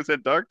players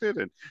inducted?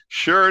 And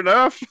sure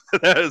enough,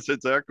 that is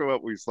exactly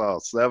what we saw.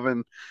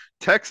 7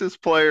 Texas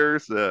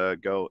players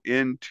go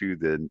into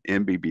the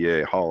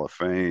NBBA Hall of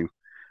Fame.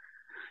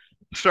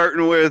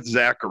 Starting with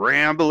Zach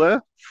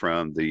Rambla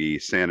from the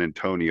San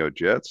Antonio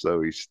Jets.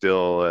 So he's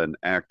still an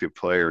active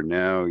player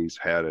now. He's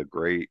had a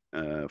great,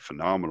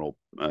 phenomenal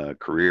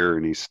career,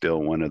 and he's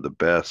still one of the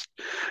best,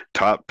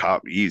 top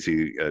 5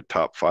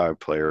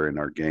 player in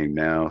our game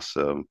now.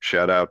 So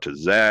shout out to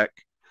Zach.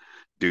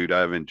 Dude,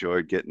 I've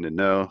enjoyed getting to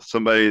know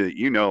somebody that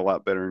you know a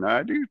lot better than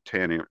I do,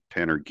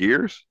 Tanner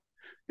Gears.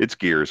 It's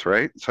Gears,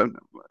 right? So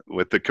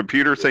with the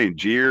computer saying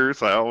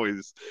Gears, I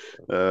always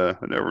I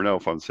never know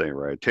if I'm saying it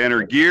right.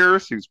 Tanner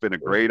Gears, who's been a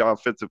great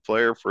offensive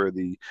player for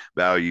the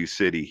Value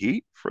City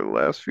Heat for the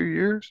last few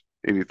years.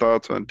 Any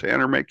thoughts on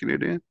Tanner making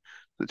it in?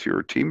 That you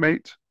were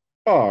teammates?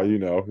 Oh,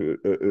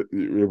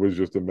 it was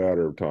just a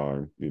matter of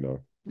time.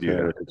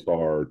 Tanner's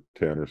hard,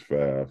 Tanner's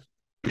fast.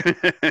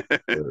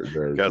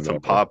 Got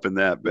some pop in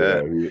that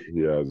bat.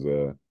 Yeah,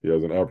 he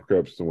has an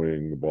uppercut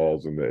swing. The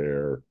ball's in the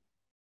air.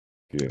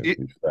 Yeah,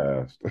 he's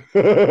fast.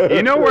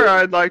 You know where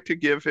I'd like to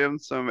give him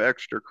some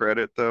extra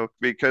credit, though?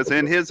 Because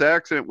in his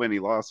accident, when he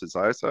lost his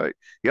eyesight,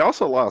 he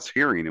also lost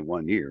hearing in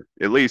 1 year.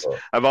 At least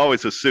I've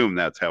always assumed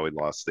that's how he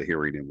lost the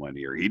hearing in 1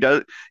 year. He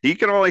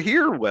can only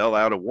hear well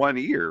out of 1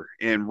 ear.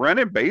 And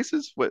running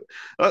bases,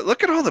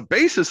 look at all the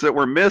bases that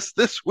were missed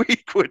this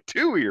week with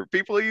 2 ears.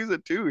 People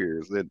using 2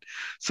 ears. And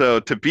so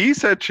to be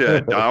such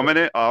a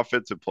dominant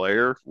offensive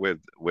player with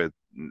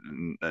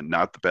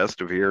not the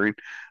best of hearing,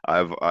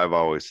 I've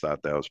always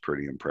thought that was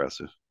pretty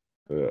impressive.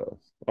 Yeah,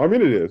 I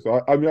mean it is.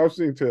 I've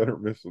seen Tanner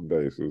miss some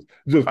bases.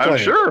 Just I'm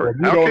sure.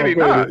 How can he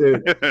not?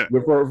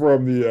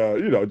 From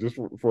the just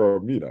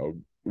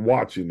from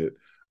watching it.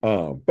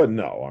 But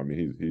no, I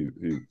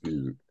mean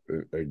he's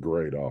a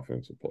great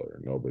offensive player.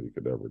 Nobody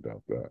could ever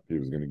doubt that. He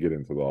was going to get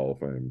into the Hall of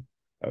Fame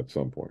at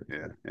some point.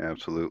 Yeah,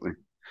 absolutely.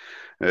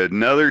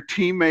 Another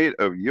teammate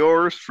of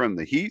yours from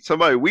the Heat,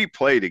 somebody we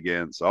played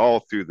against all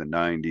through the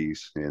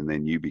 90s, and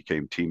then you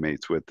became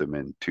teammates with them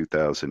in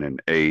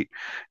 2008.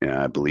 And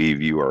I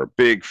believe you are a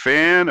big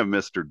fan of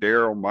Mr.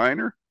 Daryl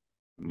Miner,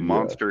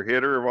 monster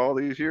hitter of all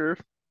these years.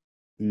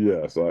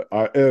 Yes,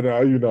 I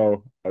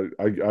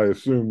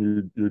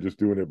assume you're just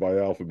doing it by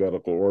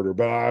alphabetical order,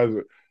 but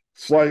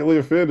slightly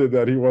offended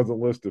that he wasn't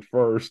listed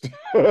first.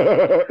 They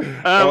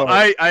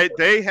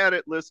had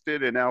it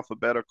listed in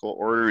alphabetical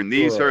order, and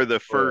these are the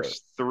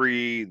first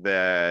three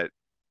that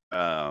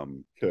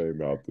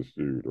came out the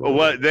chute.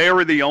 Well, they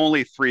were the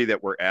only three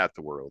that were at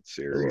the World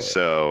Series. Right.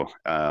 So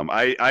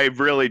I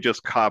really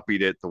just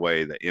copied it the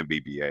way the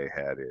NBBA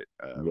had it.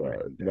 Right.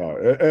 No,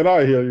 and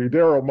I hear you.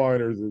 Daryl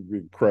Miners is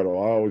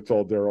incredible. I always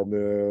told Daryl,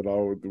 man,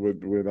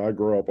 when I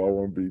grow up, I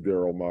want to be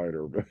Daryl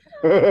Miner.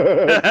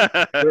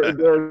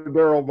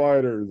 Daryl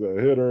Miner is a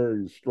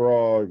hitter. He's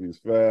strong. He's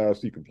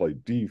fast. He can play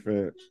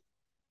defense.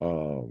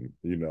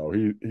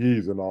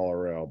 He's an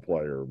all-around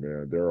player,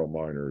 man. Daryl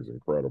Miner is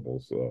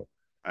incredible. So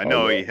I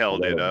know he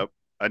held it up.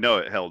 I know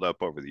it held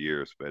up over the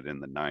years, but in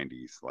the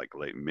 90s, like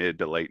mid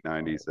to late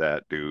 90s,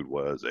 that dude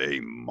was a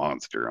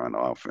monster on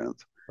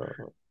offense.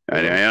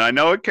 And I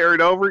know it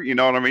carried over. You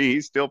know what I mean?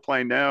 He's still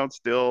playing now,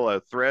 still a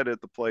threat at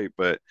the plate.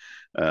 But,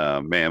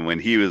 man, when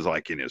he was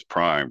like in his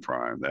prime,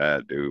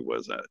 that dude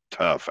was a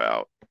tough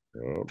out.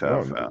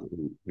 Tough out.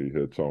 He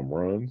hits home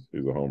runs.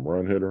 He's a home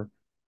run hitter,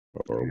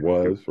 or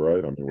was,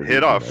 right? I mean,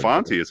 hit off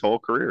Fonzie his whole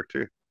career,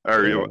 too.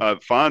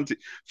 Fonzie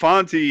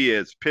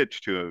has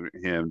pitched to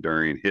him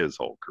during his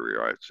whole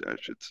career, I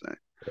should say.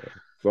 Yeah.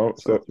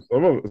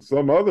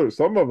 Some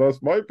of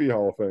us might be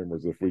Hall of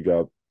Famers if we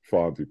got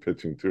Fonzie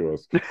pitching to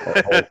us.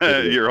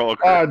 Your whole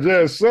career. I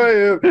just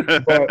say it,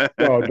 but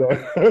no,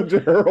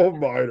 Gerald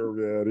Miner,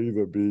 man, he's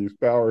a beast.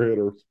 Power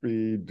hitter,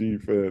 speed,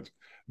 defense,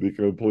 the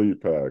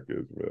complete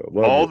package, man.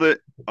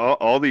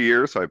 All the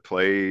years I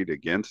played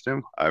against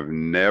him, I've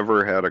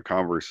never had a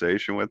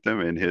conversation with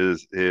him. In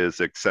his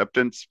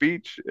acceptance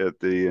speech at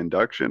the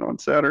induction on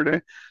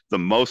Saturday, the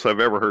most I've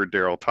ever heard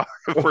Daryl talk.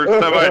 First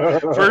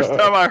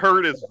time I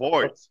heard his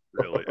voice.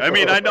 Really, I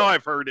mean, I know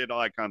I've heard it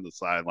like on the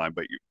sideline,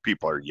 but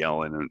people are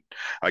yelling, and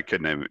I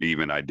couldn't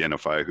even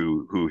identify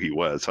who he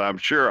was. So I'm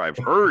sure I've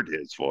heard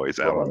his voice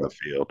out on the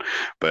field,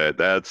 but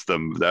that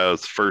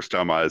was the first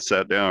time I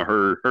sat down and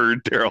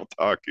heard Daryl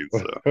talking.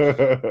 So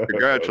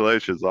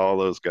congratulations, all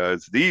those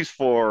guys. These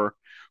four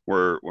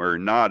were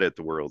not at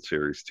the World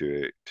Series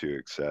to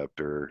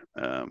accept or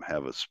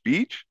have a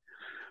speech,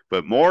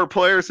 but more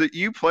players that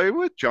you played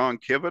with. John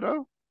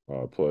Thibodeau.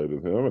 I played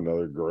with him.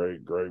 Another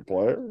great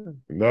player.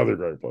 Another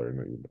great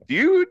player.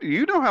 Do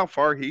you know how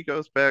far he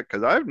goes back?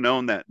 Because I've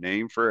known that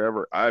name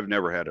forever. I've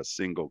never had a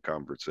single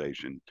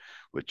conversation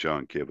with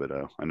John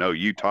Thibodeau. I know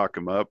you talk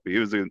him up. He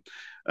was a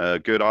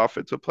good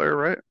offensive player,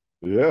 right?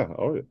 Yeah.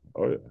 Oh yeah.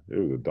 It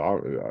was a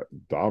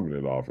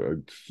dominant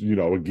offense.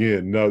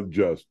 Again, not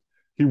just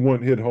he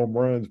wouldn't hit home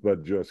runs,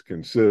 but just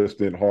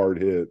consistent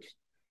hard hits.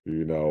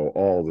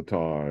 All the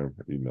time.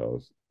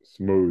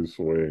 Smooth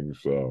swing.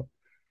 So.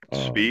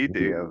 Speed,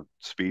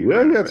 speed.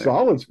 Yeah, he had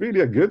solid speed.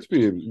 He had good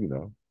speed.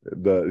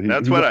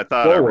 That's what I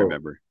thought. Slower. I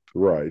remember.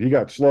 Right, he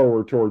got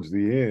slower towards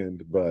the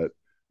end, but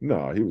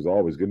no, he was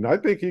always good. And I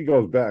think he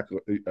goes back,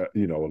 a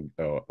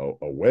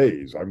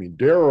ways. I mean,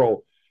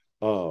 Daryl.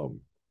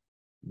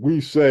 We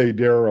say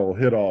Daryl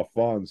hit off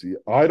Fonzie.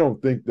 I don't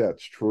think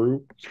that's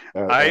true.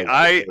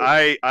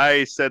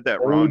 I said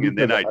that wrong, and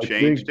then I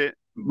changed it.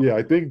 Yeah,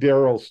 I think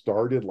Daryl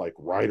started like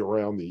right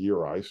around the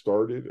year I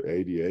started,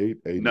 88.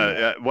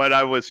 No, what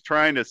I was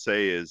trying to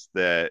say is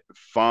that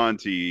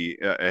Fonzie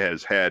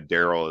has had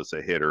Daryl as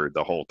a hitter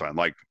the whole time.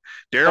 Like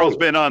Daryl's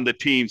been on the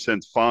team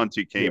since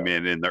Fonzie came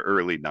in the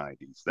early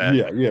 90s.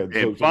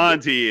 And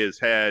Fonzie has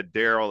had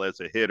Daryl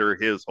as a hitter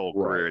his whole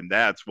career, and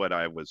that's what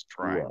I was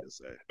trying to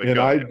say. But and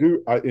I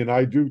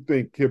do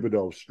think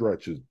Thibodeau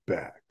stretches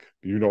back.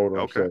 You know what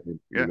I'm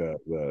saying? Yeah.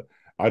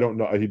 I don't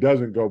know. He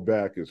doesn't go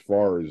back as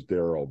far as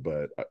Daryl,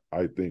 but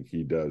I think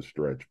he does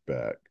stretch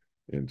back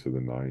into the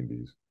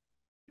 90s.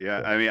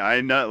 Yeah, I mean,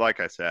 I know,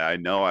 like I said,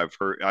 I've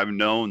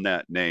known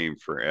that name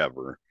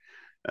forever.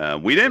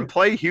 We didn't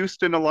play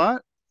Houston a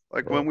lot,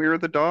 when we were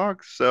the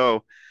Dogs.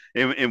 So,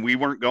 and we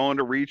weren't going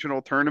to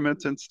regional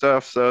tournaments and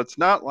stuff. So it's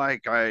not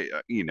like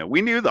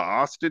we knew the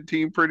Austin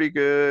team pretty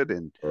good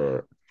and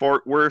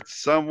Fort Worth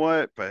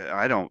somewhat, but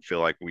I don't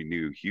feel like we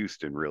knew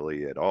Houston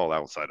really at all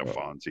outside of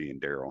Fonzie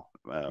and Daryl.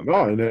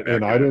 No,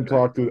 and I didn't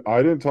talk to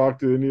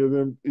any of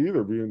them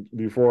either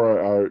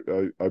before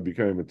I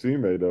became a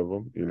teammate of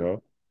them.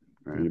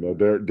 Right.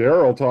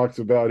 Daryl talks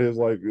about his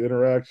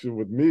interaction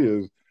with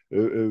me is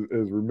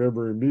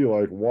remembering me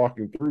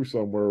walking through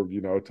somewhere,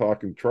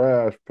 talking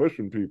trash,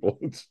 pushing people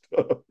and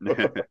stuff.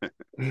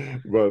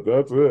 But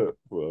that's it.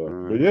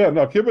 But yeah,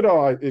 no,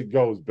 Thibodeau, it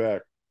goes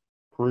back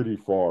pretty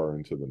far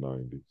into the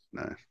 90s.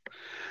 Nice.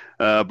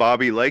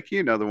 Bobby Lakey,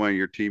 another one of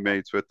your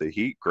teammates with the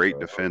Heat, great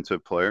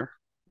defensive player.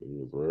 He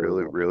was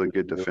really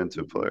good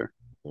defensive player.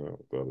 Yeah,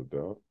 without a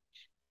doubt.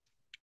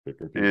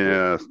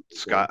 Yeah,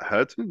 Scott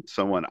Hudson,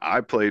 someone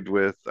I played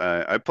with.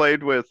 I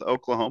played with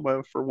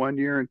Oklahoma for 1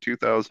 year in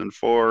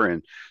 2004,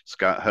 and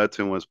Scott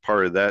Hudson was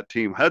part of that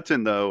team.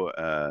 Hudson, though,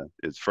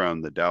 is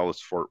from the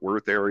Dallas-Fort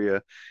Worth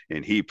area,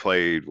 and he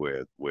played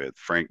with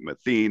Frank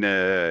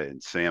Mathena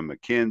and Sam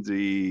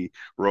McKenzie,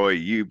 Roy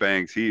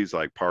Eubanks. He's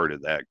part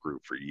of that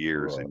group for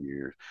years and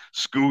years.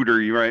 Scooter,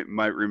 you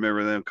might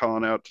remember them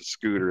calling out to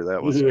Scooter.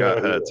 That was Scott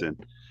Hudson.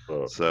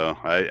 So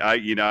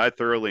I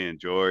thoroughly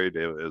enjoyed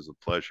it. It was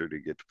a pleasure to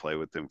get to play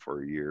with him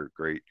for a year.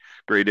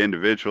 Great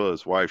individual.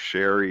 His wife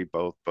Sherry,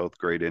 both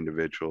great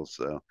individuals.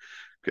 So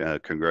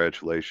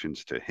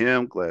congratulations to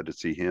him. Glad to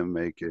see him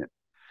make it.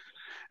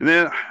 And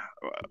then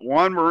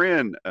Juan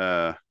Marin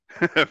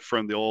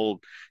from the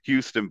old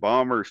Houston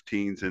Bombers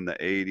teams in the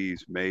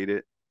 80s made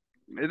it.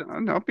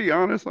 And I'll be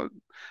honest, I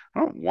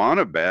don't want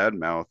to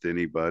badmouth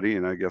anybody,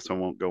 and I guess I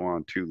won't go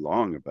on too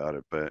long about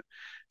it, but it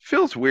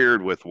feels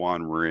weird with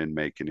Juan Marin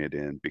making it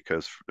in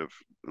because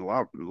a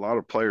lot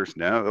of players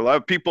now, a lot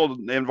of people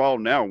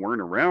involved now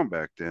weren't around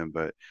back then,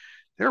 but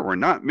there were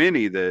not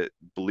many that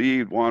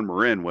believed Juan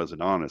Marin was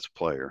an honest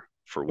player,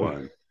 for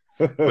one.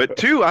 But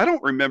two, I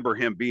don't remember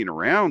him being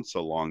around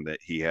so long that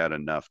he had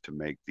enough to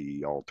make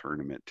the all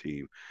tournament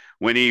team.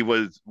 When he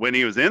was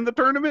in the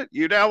tournament,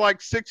 you'd have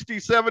like 60,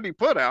 70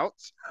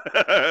 putouts.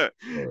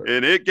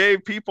 And it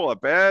gave people a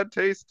bad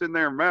taste in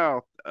their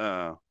mouth.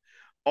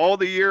 All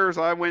the years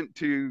I went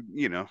to,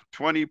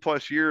 20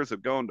 plus years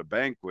of going to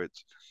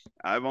banquets,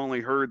 I've only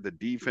heard the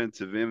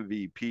defensive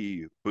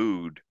MVP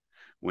booed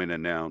when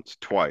announced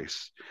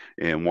twice.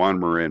 And Juan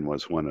Marin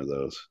was one of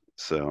those.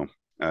 So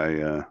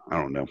I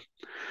don't know.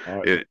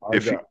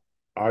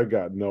 I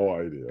got no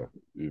idea.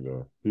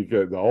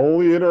 Because the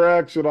only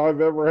interaction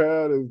I've ever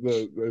had is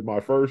in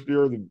my first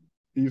year, the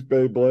East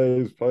Bay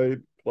Blaze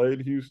played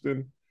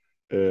Houston,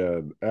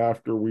 and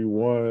after we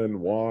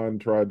won, Juan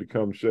tried to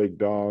come shake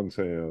Don's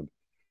hand,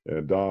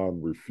 and Don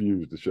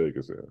refused to shake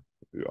his hand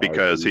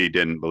because he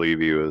didn't believe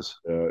he was.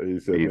 He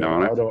said,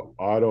 "Man,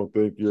 I don't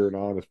think you're an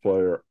honest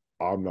player.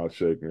 I'm not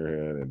shaking your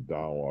hand," and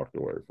Don walked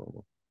away from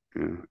him.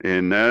 Yeah.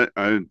 And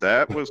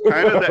that was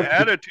kind of the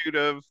attitude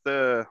of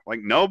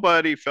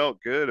nobody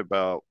felt good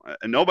about,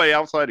 and nobody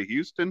outside of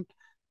Houston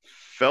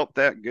felt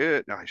that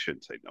good. No, I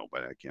shouldn't say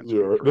nobody. I can't say.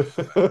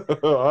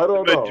 I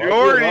don't know.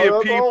 Majority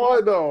of people. All I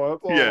know.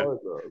 That's all I know.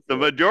 So. The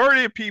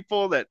majority of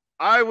people that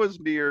I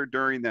was near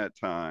during that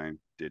time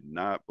did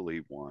not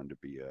believe Juan to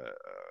be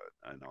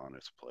an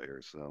honest player.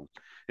 So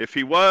if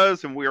he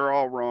was, and we are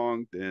all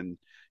wrong, then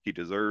he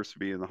deserves to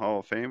be in the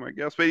Hall of Fame, I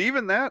guess. But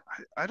even that,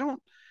 I don't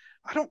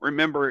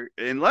remember,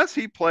 unless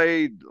he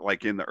played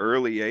like in the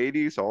early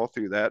 80s all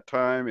through that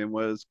time and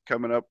was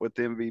coming up with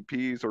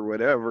MVPs or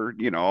whatever,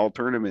 all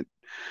tournament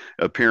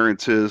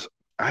appearances.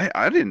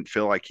 I didn't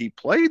feel like he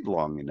played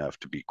long enough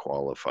to be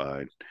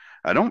qualified.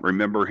 I don't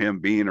remember him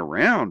being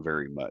around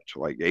very much,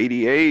 like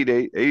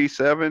 88,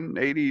 87,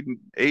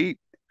 88,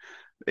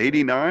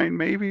 89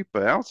 maybe.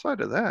 But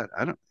outside of that,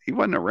 he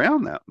wasn't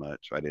around that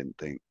much, I didn't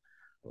think.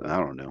 I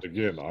don't know.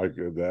 Again, my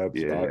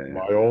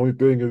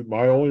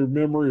only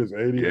memory is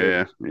 88.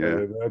 Yeah.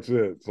 And that's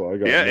it. So I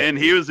got and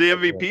he was the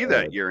MVP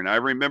that year. And I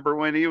remember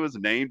when he was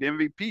named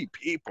MVP,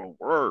 people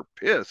were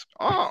pissed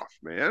off,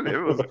 man.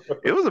 It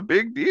was a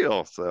big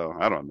deal. So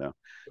I don't know.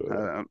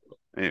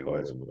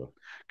 Anyways,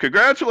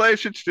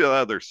 congratulations to the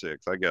other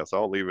six. I guess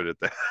I'll leave it at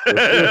that.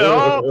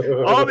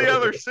 all the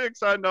other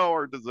six I know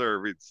are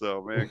deserving.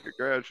 So man,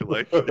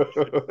 congratulations.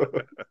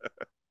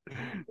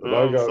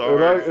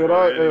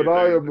 And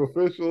I am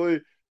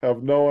officially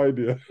have no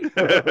idea.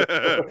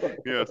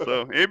 Yeah,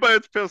 so anybody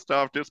that's pissed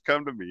off, just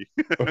come to me.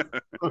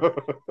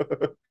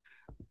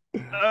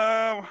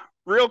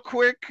 Real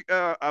quick,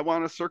 I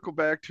want to circle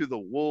back to the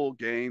Wool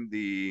game.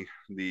 The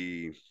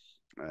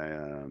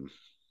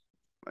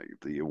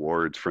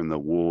awards from the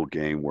Wool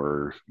game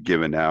were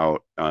given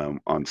out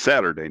on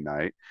Saturday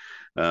night.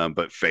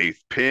 But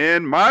Faith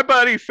Penn, my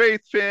buddy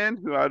Faith Penn,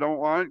 who I don't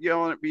want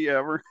yelling at me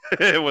ever,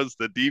 it was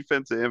the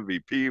defensive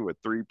MVP with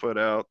 3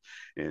 putouts.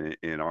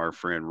 And our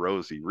friend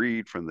Rosie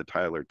Reed from the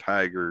Tyler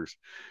Tigers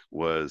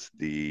was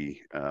the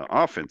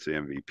offensive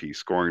MVP,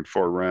 scoring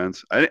 4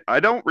 runs.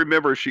 I don't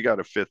remember if she got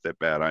a 5th at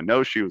bat. I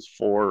know she was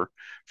 4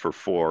 for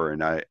 4,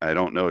 and I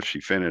don't know if she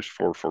finished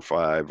 4 for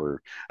 5,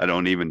 or I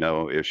don't even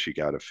know if she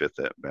got a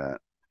 5th at bat.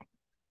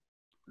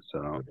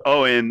 So,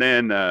 and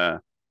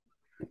then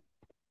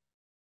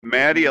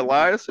Maddie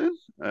Eliason,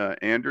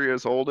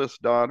 Andrea's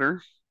oldest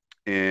daughter,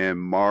 and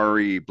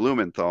Mari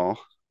Blumenthal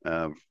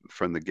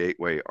from the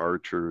Gateway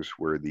Archers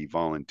were the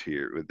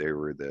volunteer. They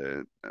were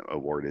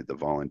awarded the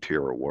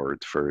volunteer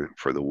awards for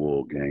the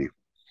Wool game.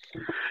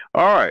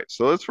 All right,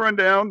 so let's run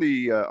down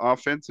the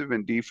offensive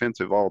and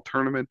defensive all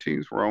tournament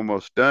teams. We're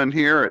almost done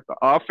here. At the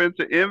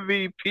offensive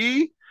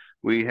MVP,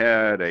 we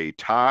had a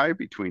tie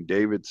between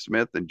David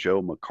Smith and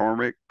Joe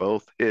McCormick.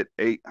 Both hit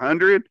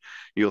 800.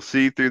 You'll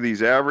see through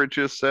these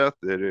averages, Seth,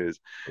 that is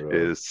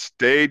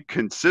stayed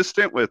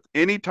consistent with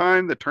any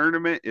time the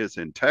tournament is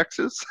in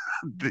Texas.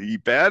 The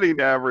batting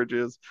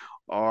averages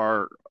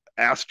are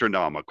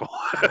astronomical.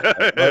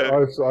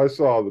 I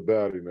saw the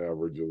batting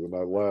averages and I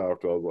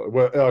laughed. I was like,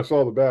 well, I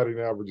saw the batting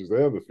averages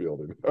and the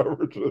fielding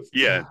averages.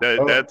 Yeah,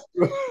 that's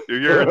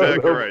you're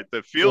exactly right.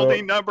 The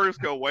fielding numbers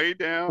go way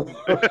down.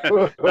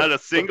 Not a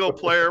single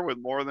player with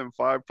more than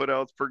 5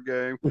 putouts per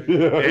game.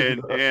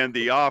 And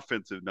the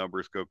offensive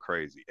numbers go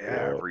crazy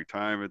every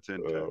time it's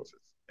in Texas.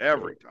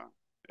 Every time.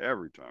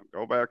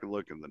 Go back and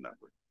look at the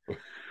numbers.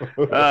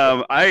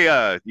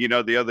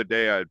 The other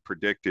day I had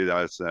predicted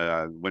I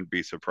wouldn't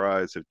be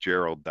surprised if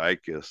Gerald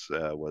Dykes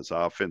was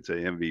offensive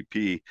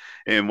MVP.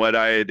 And what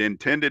I had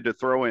intended to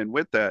throw in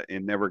with that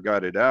and never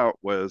got it out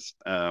was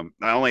I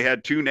only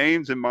had two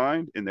names in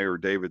mind, and they were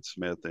David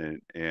Smith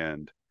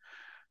and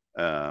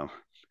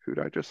who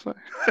did I just say?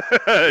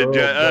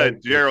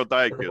 Gerald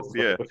Dykes.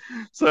 Yeah.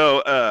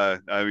 So,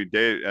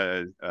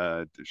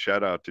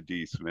 shout out to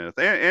D. Smith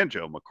and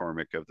Joe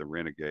McCormick of the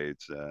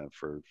Renegades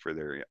for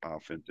their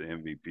offensive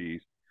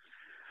MVPs.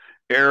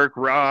 Eric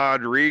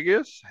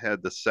Rodriguez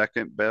had the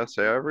second best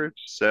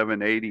average,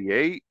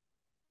 788.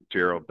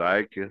 Gerald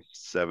Dykes,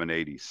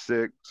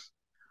 786.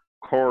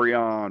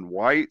 Corian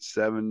White,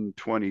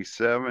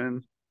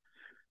 727.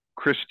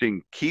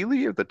 Christian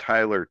Keeley of the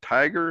Tyler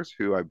Tigers,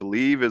 who I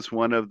believe is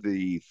one of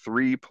the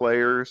three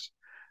players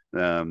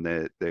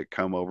that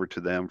come over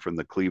to them from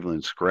the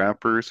Cleveland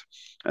Scrappers.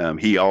 He and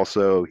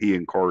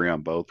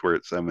Corian both were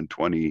at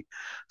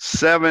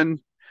 727.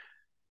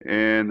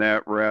 And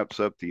that wraps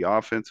up the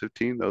offensive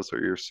team. Those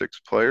are your 6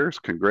 players.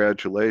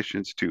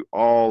 Congratulations to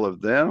all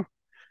of them.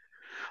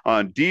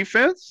 On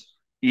defense,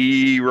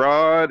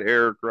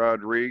 Eric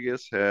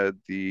Rodriguez had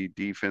the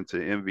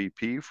defensive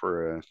MVP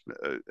for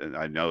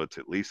I know it's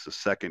at least the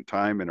second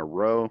time in a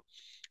row.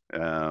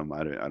 I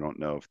don't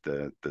know if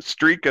the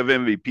streak of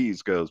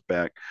MVPs goes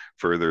back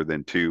further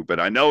than 2, but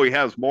I know he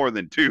has more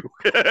than 2.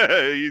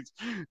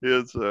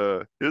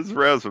 His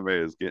resume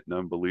is getting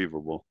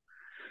unbelievable.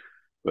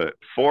 But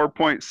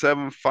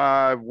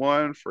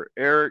 4.751 for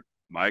Eric.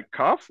 Mike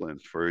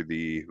Coughlin for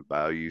the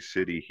Bayou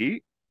City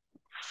Heat.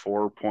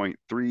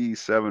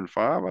 4.375.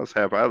 I was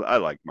happy. I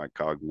like Mike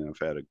Coughlin. I've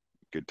had a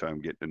good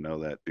time getting to know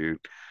that dude.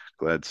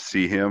 Glad to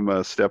see him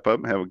step up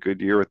and have a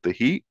good year with the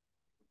Heat.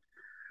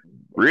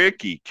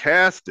 Ricky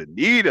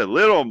Castaneda,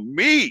 little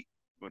meat,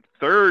 with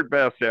third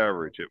best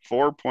average at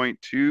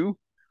 4.2.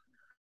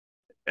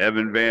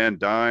 Evan Van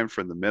Dyne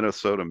from the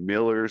Minnesota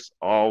Millers,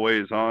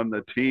 always on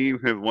the team,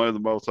 one of the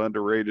most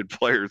underrated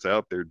players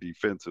out there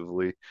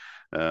defensively.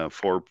 4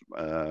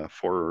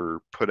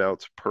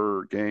 putouts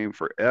per game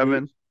for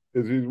Evan.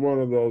 Is he one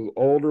of those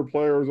older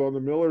players on the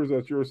Millers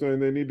that you were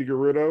saying they need to get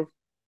rid of?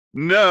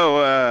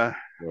 No,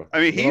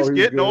 he's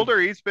getting older.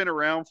 He's been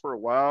around for a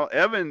while.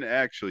 Evan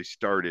actually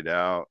started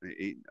out.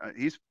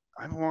 He's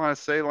I want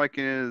to say like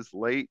in his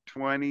late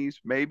 20s,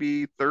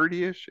 maybe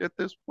 30ish at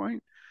this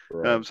point.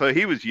 Right. So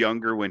he was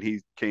younger when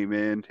he came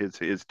in.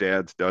 His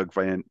dad's Doug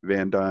Van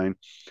Dyne.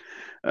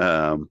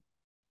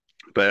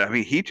 But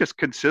he just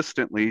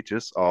consistently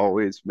just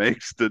always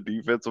makes the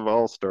defensive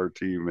all-star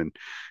team, and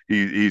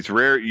he's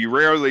rare. You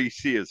rarely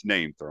see his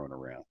name thrown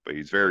around, but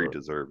he's very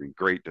deserving.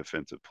 Great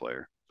defensive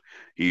player.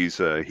 He's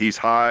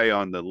high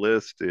on the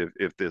list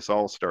if this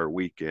all-star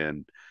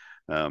weekend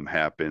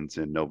happens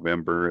in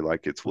November,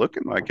 like it's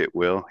looking like it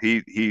will.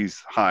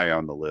 He's high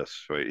on the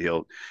list. So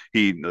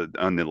he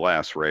on the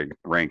last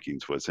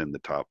rankings was in the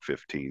top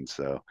 15,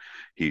 so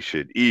he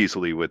should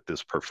easily, with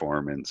this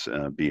performance,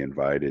 be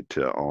invited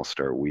to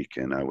All-Star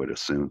Weekend, I would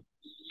assume.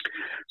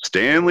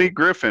 Stanley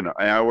Griffin,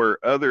 our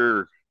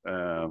other,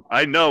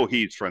 I know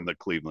he's from the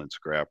Cleveland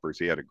Scrappers.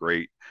 He had a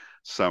great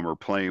summer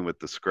playing with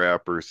the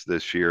Scrappers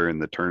this year in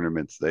the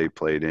tournaments they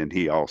played in.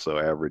 He also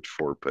averaged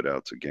 4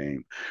 putouts a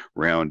game,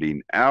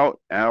 rounding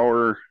out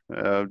our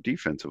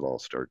defensive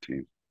all-star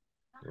team.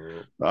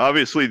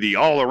 Obviously, the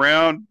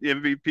all-around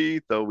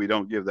MVP, though we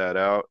don't give that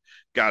out,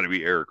 got to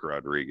be Eric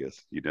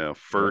Rodriguez.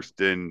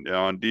 First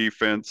on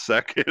defense,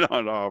 second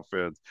on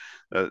offense.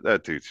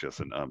 That dude's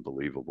just an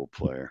unbelievable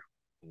player.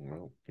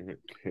 Well,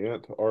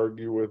 can't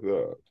argue with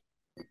that.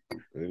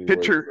 Anyway,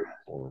 pitcher.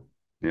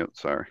 Yep,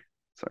 sorry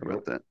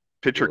about that.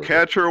 Pitcher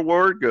Catcher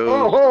Award goes.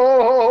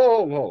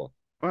 Hold on.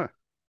 What?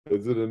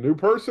 Is it a new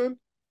person?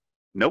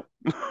 Nope.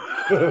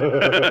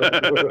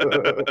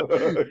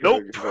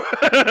 Nope.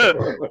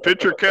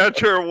 Pitcher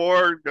Catcher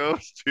Award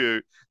goes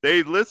to.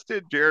 They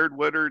listed Jared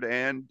Woodard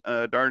and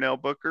Darnell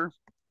Booker.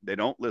 They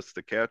don't list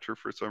the catcher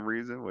for some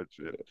reason, which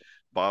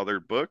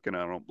bothered Book, and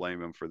I don't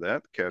blame him for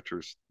that. The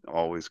catchers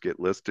always get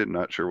listed.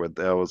 Not sure what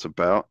that was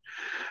about.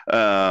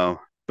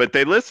 But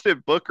they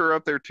listed Booker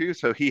up there too,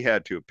 so he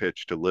had to have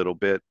pitched a little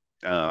bit.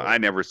 I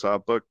never saw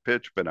Book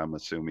pitch, but I'm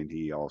assuming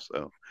he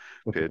also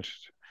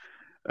pitched.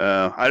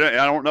 I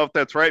don't know if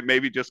that's right.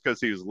 Maybe just because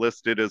he was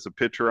listed as a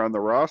pitcher on the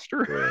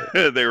roster,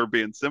 they were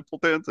being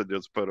simpletons and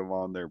just put him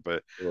on there.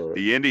 But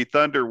the Indy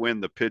Thunder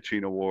win the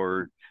pitching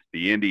award.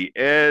 The Indy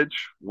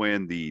Edge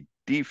win the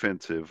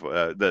defensive,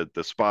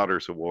 the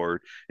spotters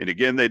award. And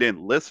again, they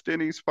didn't list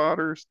any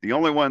spotters. The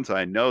only ones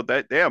I know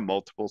that they have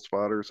multiple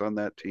spotters on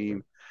that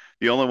team.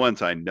 The only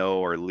ones I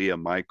know are Leah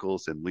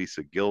Michaels and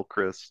Lisa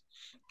Gilchrist.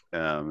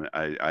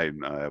 I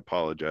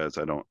apologize.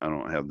 I don't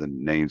have the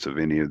names of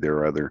any of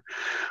their other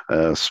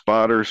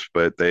spotters,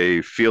 but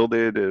they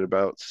fielded at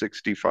about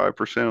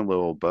 65%, a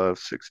little above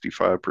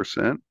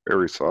 65%.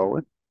 Very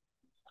solid.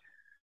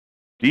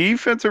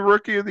 Defensive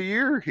Rookie of the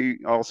Year. He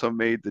also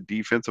made the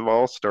Defensive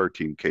All-Star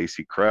team.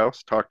 Casey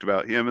Krause, talked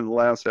about him in the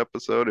last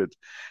episode. It's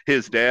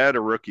his dad,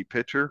 a rookie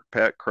pitcher,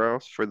 Pat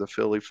Krause for the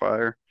Philly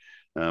Fire.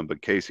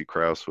 but Casey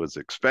Krause was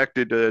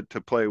expected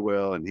to play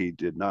well, and he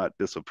did not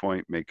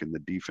disappoint, making the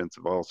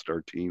defensive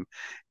all-star team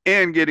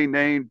and getting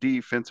named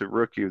Defensive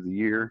Rookie of the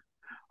Year.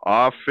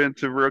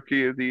 Offensive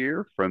Rookie of the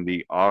Year from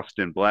the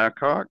Austin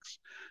Blackhawks.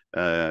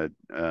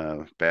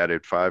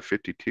 Batted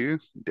 .552.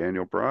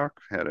 Daniel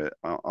Brock had an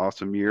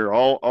awesome year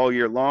all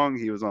year long.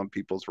 He was on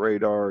people's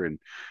radar, and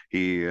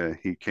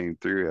he came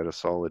through, had a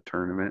solid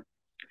tournament.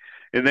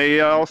 And they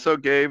also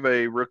gave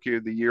a Rookie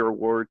of the Year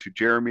award to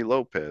Jeremy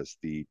Lopez,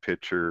 the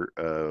pitcher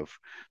of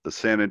the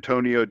San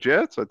Antonio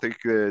Jets. I think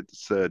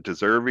it's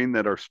deserving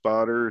that our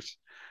spotters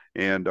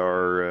and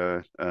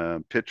our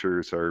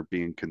pitchers are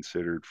being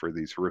considered for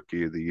these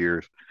Rookie of the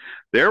Years.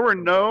 There were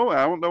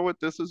I don't know what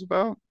this is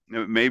about.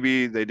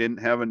 Maybe they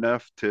didn't have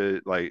enough to,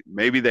 like,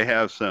 maybe they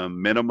have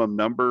some minimum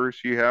numbers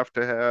you have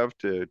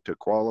to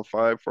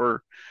qualify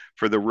for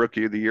the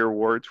Rookie of the Year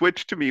awards,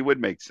 which to me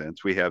would make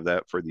sense. We have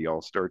that for the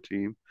All-Star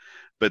team.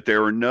 But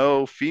there were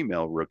no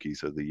female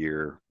Rookies of the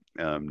Year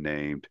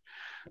named.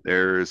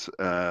 There's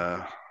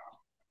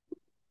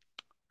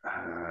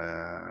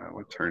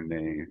what's her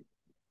name?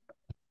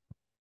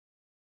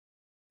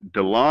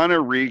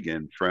 Delana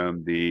Regan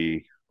from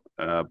the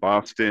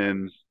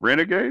Boston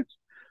Renegades.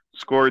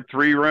 Scored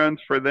 3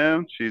 runs for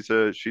them. She's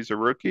a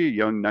rookie, a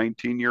young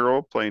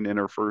 19-year-old playing in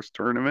her first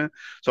tournament.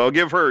 So I'll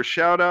give her a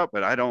shout out,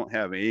 but I don't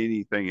have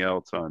anything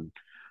else on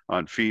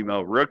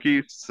female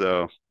rookies.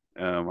 So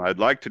I'd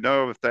like to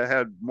know if that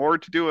had more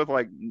to do with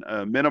like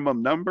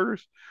minimum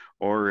numbers,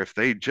 or if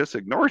they just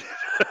ignored it.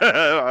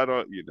 I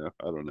don't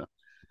know.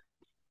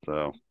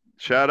 So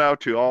shout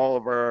out to all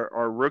of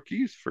our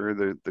rookies for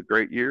the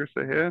great years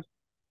they had.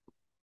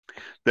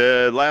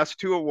 The last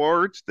 2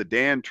 awards, the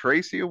Dan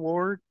Tracy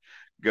Award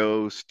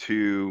goes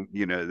to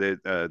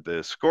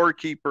the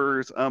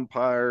scorekeepers,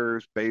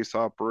 umpires, base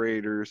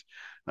operators.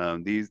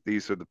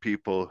 These are the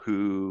people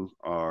who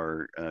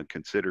are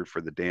considered for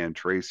the Dan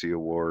Tracy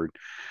Award.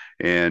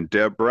 And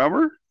Deb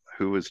Brummer,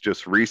 who was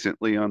just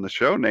recently on the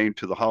show, named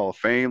to the Hall of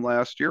Fame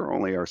last year,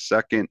 only our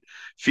second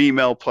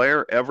female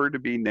player ever to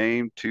be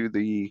named to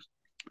the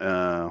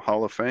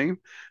Hall of Fame.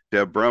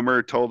 Deb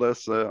Brummer told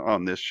us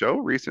on this show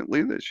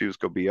recently that she was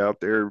going to be out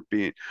there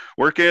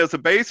working as a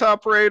base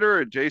operator,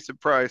 and Jason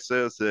Price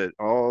says that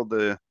all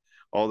the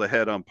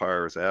head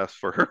umpires ask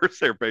for her as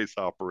their base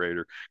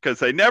operator because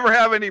they never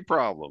have any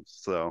problems.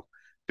 So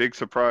big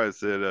surprise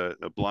that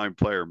a blind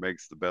player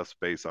makes the best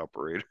base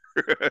operator.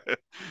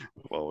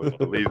 Well, I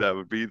believe that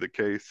would be the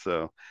case.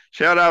 So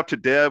shout out to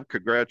Deb.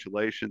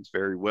 Congratulations.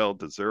 Very well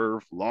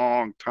deserved.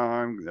 Long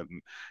time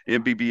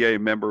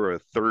NBBA member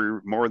of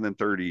more than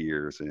 30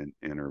 years in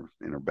her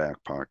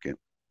back pocket.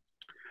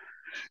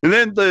 And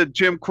then the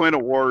Jim Quinn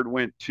Award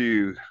went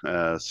to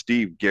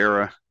Steve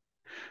Guerra.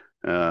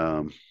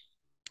 And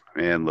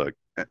look,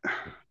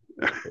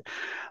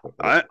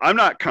 I'm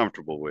not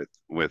comfortable with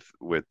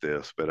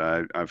this, but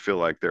I feel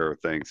like there are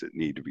things that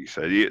need to be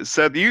said.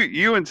 Seth,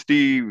 you and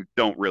Steve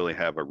don't really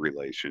have a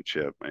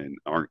relationship and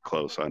aren't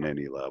close on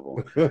any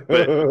level,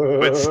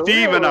 but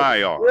Steve and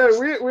I are.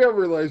 Yeah, we have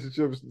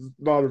relationships.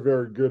 Not a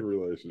very good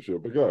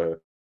relationship, but go ahead.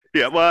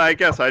 Yeah, well, I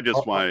guess I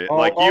just wanted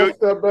I'll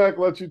step back,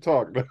 let you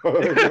talk.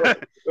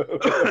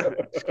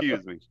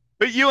 Excuse me,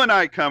 but you and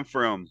I come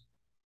from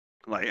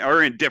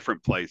are in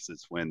different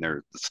places when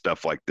there's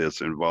stuff like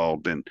this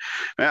involved, and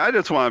I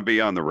just want to be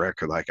on the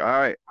record.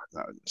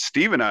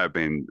 Steve and I have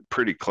been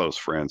pretty close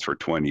friends for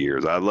 20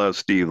 years. I love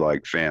Steve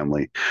like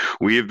family.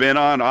 We have been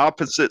on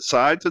opposite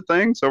sides of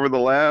things over the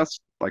last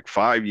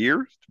 5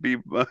 years, to be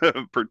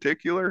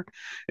particular,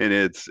 and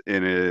it's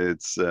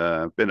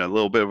been a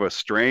little bit of a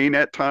strain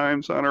at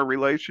times on our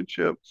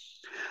relationship.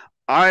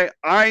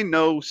 I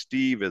know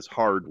Steve is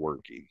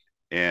hardworking,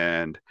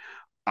 and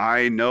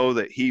I know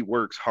that he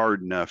works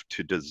hard enough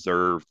to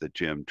deserve the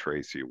Jim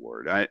Tracy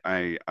Award.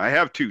 I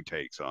have 2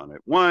 takes on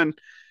it. One,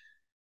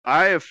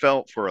 I have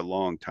felt for a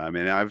long time,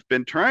 and I've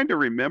been trying to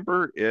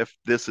remember if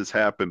this has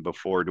happened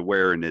before, to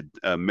where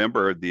a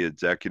member of the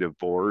executive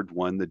board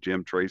won the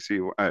Jim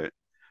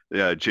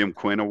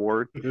Quinn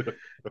Award.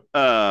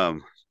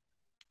 And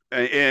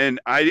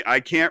I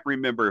can't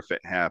remember if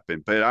it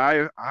happened, but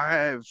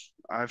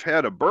I've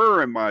had a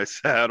burr in my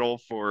saddle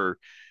for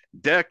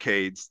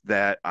decades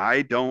that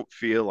I don't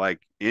feel like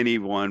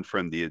anyone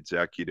from the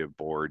executive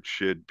board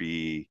should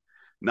be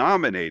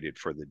nominated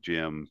for the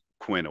Jim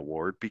Quinn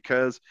Award,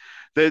 because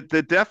the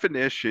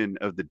definition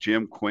of the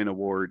Jim Quinn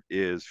Award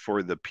is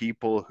for the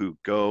people who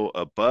go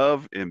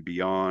above and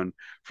beyond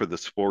for the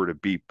sport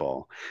of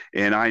beatball.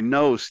 And I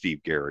know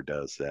Steve Guerra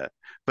does that,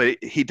 but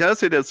he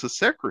does it as a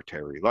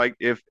secretary.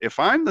 If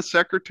I'm the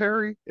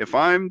secretary, if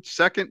I'm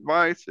second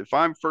vice, if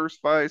I'm first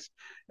vice,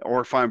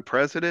 or if I'm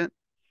president,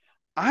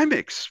 I'm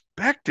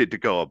expected to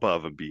go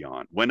above and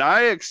beyond. When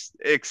I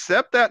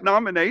accept that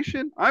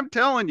nomination, I'm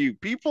telling you,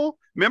 people,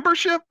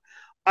 membership,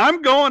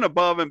 I'm going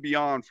above and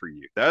beyond for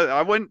you.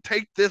 I wouldn't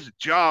take this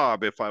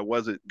job if I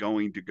wasn't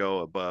going to go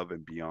above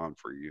and beyond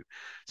for you.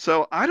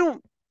 So I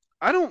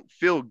don't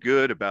feel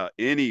good about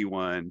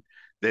anyone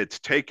that's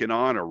taken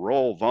on a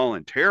role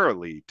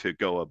voluntarily to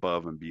go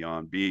above and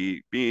beyond,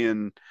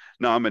 being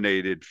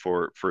nominated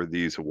for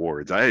these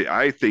awards.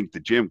 I think the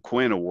Jim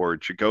Quinn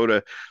Award should go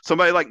to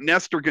somebody like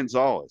Nestor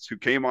Gonzalez, who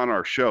came on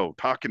our show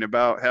talking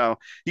about how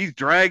he's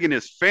dragging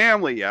his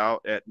family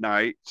out at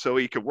night so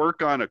he could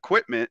work on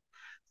equipment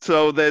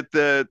so that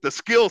the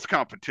skills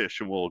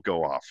competition will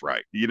go off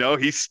right. You know,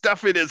 he's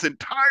stuffing his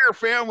entire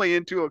family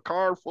into a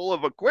car full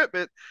of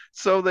equipment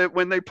so that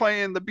when they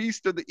play in the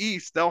Beast of the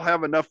East, they'll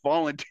have enough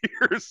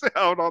volunteers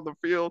out on the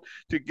field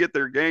to get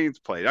their games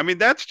played. I mean,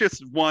 that's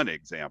just one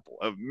example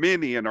of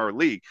many in our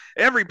league.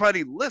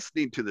 Everybody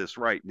listening to this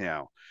right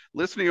now,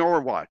 listening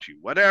or watching,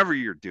 whatever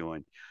you're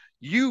doing,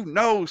 you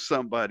know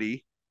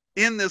somebody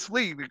in this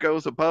league that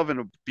goes above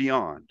and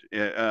beyond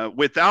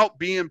without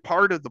being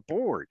part of the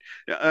board.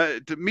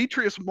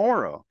 Demetrius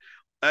Moro,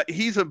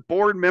 he's a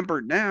board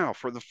member now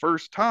for the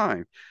first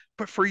time,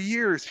 but for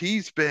years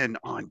he's been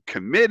on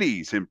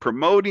committees and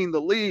promoting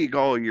the league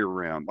all year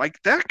round. Like,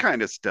 that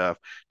kind of stuff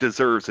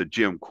deserves a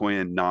Jim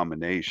Quinn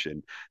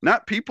nomination,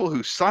 not people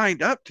who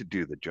signed up to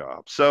do the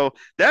job. So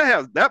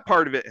that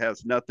part of it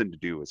has nothing to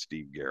do with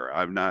Steve Guerra.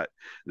 I'm not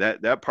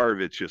that part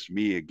of it's just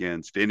me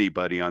against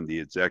anybody on the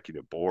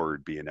executive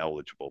board being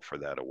eligible for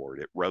that award.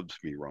 It rubs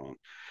me wrong.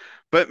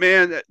 But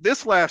man,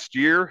 this last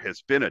year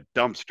has been a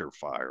dumpster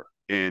fire,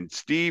 and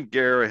Steve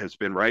Guerra has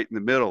been right in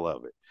the middle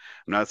of it.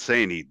 I'm not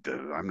saying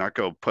I'm not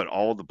going to put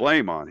all the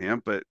blame on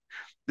him, but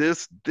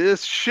this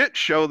shit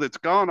show that's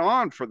gone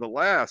on for the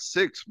last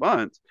 6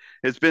 months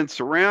has been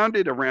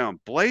surrounded around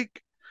Blake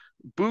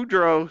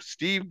Boudreaux,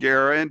 Steve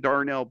Guerra, and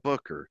Darnell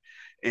Booker.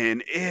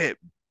 And it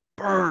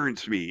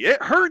burns me.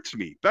 It hurts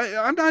me. But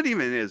I'm not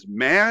even as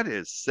mad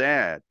as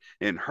sad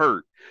and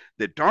hurt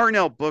that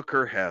Darnell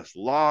Booker has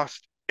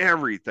lost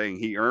everything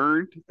he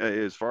earned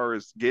as far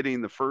as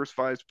getting the first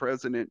vice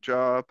president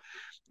job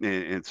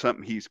and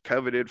something he's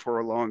coveted for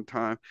a long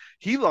time.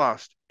 He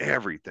lost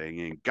everything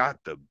and got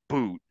the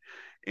boot.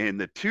 And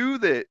the two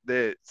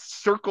that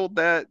circled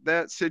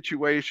that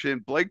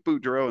situation, Blake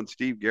Boudreaux and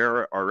Steve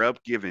Guerra, are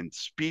up giving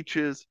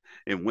speeches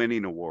and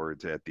winning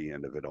awards at the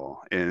end of it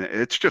all. And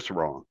it's just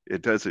wrong.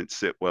 It doesn't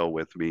sit well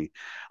with me.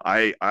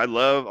 I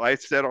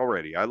said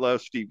already, I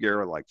love Steve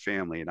Guerra like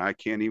family, and I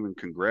can't even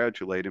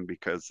congratulate him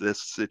because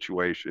this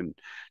situation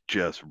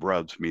just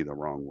rubs me the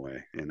wrong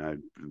way. And I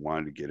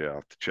wanted to get it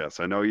off the chest.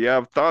 I know you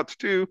have thoughts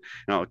too,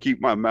 and I'll keep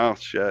my mouth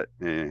shut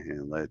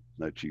and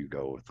let you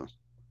go with them.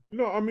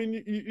 No, I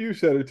mean, you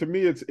said it. To me,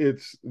 it's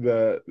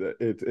the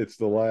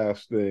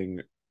last thing,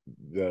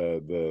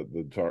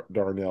 the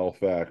Darnell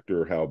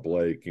factor, how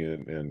Blake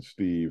and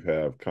Steve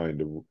have kind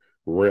of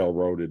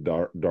railroaded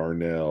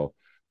Darnell.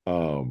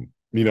 I've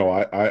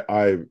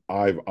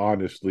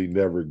honestly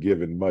never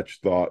given much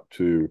thought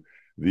to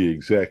the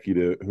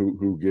executive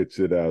who gets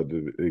it out of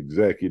the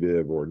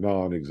executive or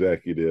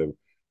non-executive,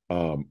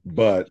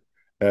 but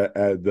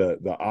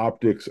the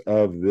optics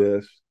of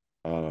this.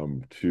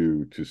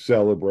 To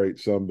celebrate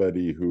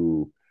somebody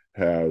who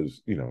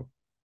has, I'm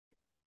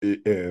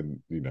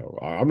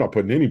not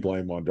putting any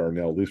blame on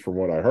Darnell, at least from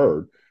what I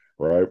heard,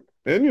 right?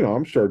 And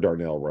I'm sure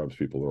Darnell rubs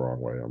people the wrong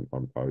way.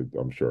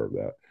 I'm sure of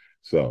that.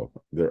 So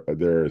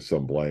there is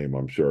some blame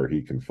I'm sure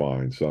he can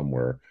find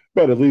somewhere.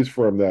 But at least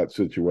from that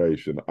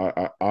situation,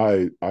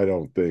 I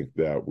don't think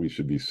that we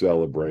should be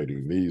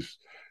celebrating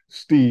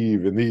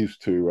Steve and these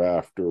two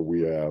after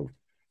we have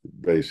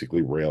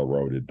basically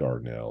railroaded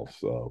Darnell.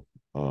 So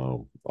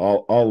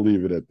I'll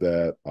leave it at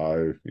that.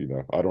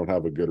 I don't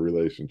have a good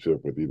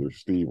relationship with either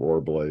Steve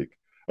or Blake.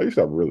 I used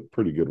to have a really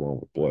pretty good one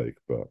with Blake,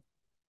 but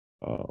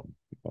I don't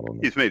know.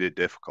 He's made it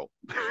difficult.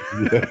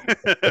 Yeah.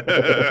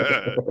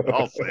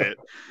 I'll say it.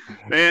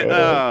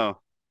 Man,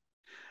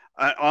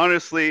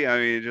 honestly, I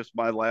mean, just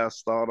my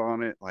last thought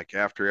on it, like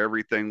after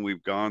everything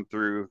we've gone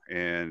through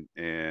and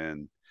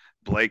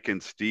Blake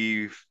and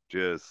Steve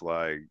just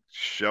like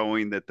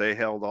showing that they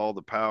held all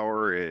the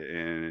power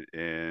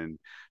and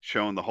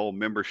showing the whole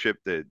membership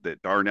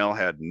that Darnell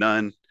had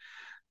none.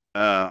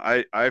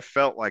 I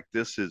felt like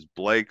this is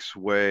Blake's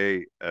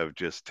way of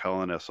just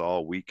telling us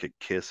all we could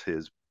kiss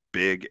his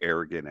big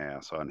arrogant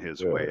ass on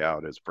his way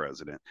out as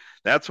president.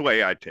 That's the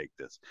way I take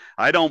this.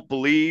 I don't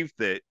believe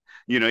that,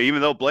 even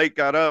though Blake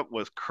got up,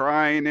 was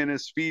crying in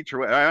his speech,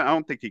 or I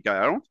don't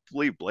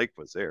believe Blake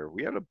was there.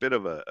 We had a bit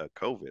of a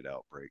COVID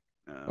outbreak.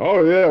 We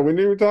didn't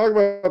even talk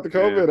about the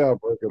COVID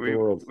outbreak at the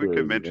World Series. We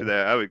could mention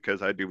that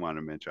because I do want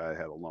to mention I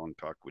had a long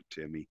talk with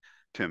Tim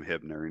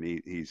Hibner,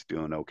 and he's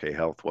doing okay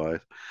health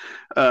wise.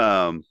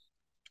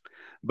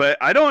 But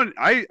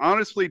I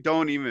honestly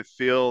don't even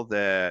feel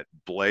that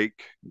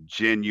Blake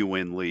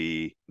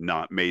genuinely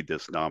not made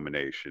this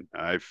nomination.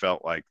 I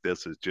felt like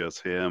this is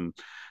just him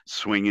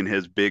swinging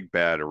his big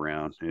bat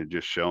around and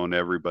just showing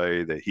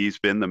everybody that he's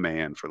been the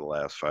man for the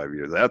last 5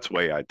 years. That's the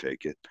way I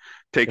take it.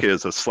 Take it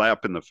as a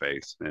slap in the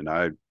face. And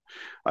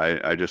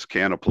I just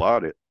can't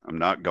applaud it. I'm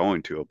not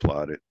going to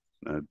applaud it.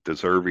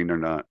 Deserving or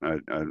not, I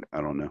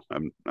don't know.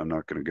 I'm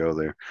not going to go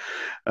there.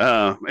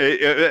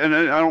 And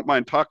I don't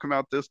mind talking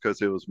about this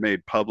because it was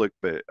made public.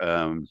 But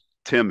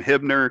Tim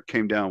Hibner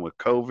came down with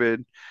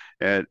COVID,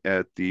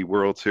 at the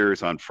World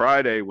Series on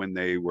Friday when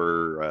they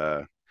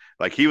were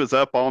like he was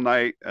up all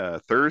night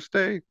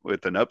Thursday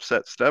with an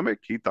upset stomach.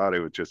 He thought it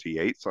was just he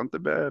ate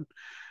something bad.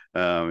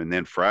 And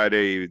then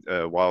Friday,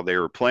 while they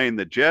were playing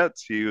the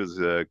Jets, he was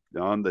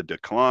on the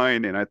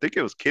decline. And I think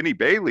it was Kenny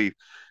Bailey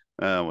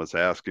was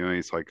asking him,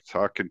 he's like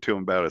talking to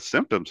him about his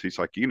symptoms. He's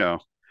like,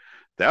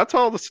 that's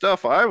all the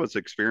stuff I was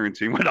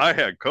experiencing when I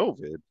had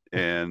COVID.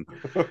 And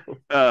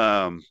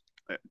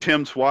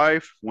Tim's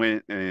wife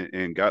went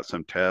and got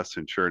some tests,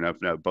 and sure enough,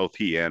 both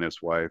he and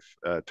his wife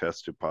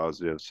tested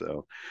positive.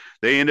 So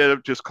they ended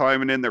up just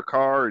climbing in their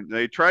car, and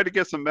they tried to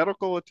get some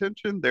medical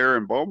attention there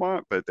in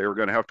Beaumont, but they were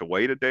going to have to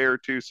wait a day or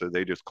two. So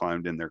they just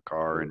climbed in their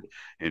car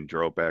and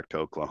drove back to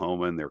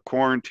Oklahoma, and they're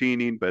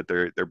quarantining, but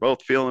they're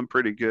both feeling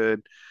pretty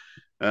good.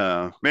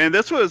 Man,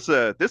 this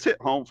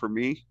hit home for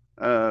me,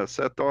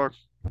 Seth Dog.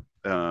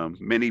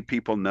 Many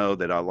people know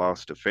that I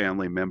lost a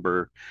family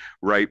member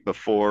right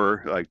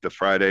before, like the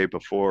Friday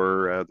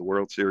before the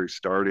World Series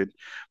started,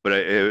 but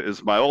it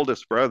was my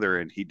oldest brother,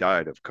 and he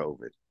died of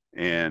COVID.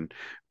 And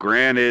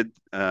granted,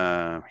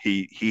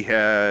 he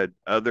had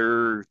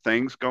other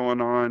things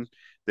going on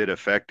that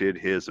affected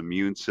his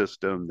immune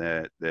system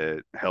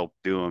that helped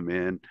do him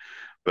in.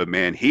 But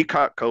man, he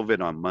caught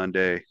COVID on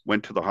Monday,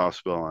 went to the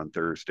hospital on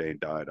Thursday, and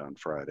died on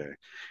Friday.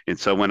 And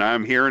so when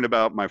I'm hearing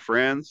about my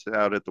friends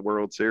out at the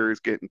World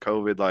Series getting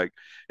COVID, like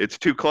it's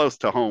too close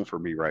to home for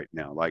me right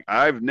now. Like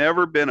I've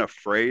never been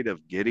afraid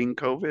of getting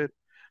COVID.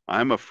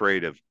 I'm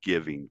afraid of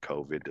giving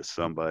COVID to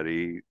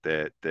somebody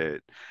that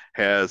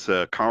has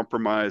a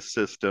compromised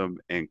system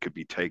and could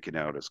be taken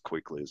out as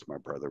quickly as my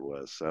brother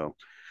was. So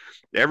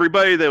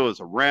everybody that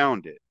was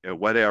around it and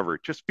whatever,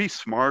 just be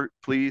smart,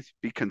 please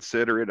be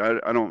considerate.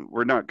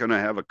 We're not going to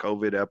have a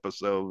COVID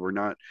episode. We're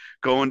not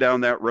going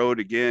down that road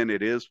again.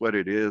 It is what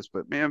it is.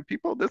 But man,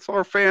 people, that's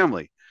our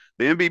family.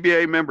 The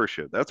NBBA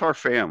membership, that's our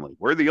family.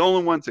 We're the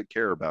only ones that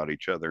care about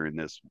each other in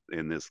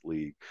this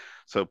league.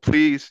 So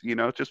please,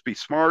 just be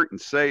smart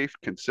and safe,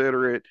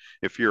 considerate.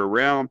 If you're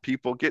around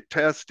people, get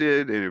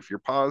tested. And if you're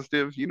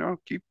positive,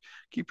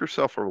 keep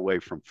yourself away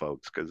from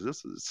folks, because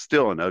this is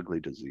still an ugly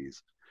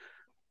disease.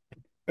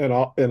 And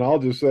I'll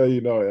just say,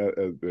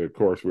 of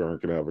course, we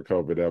aren't going to have a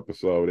COVID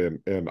episode,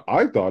 and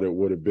I thought it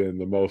would have been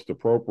the most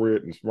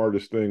appropriate and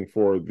smartest thing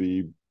for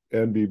the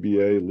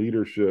NBBA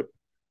leadership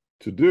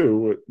to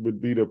do. It would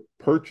be to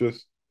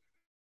purchase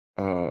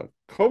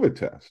COVID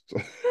tests,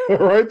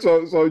 right?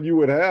 So you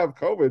would have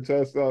COVID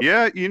tests on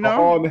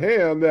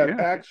hand that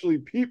actually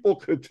people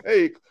could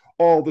take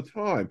all the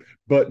time,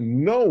 but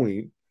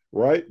knowing.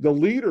 Right, the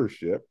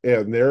leadership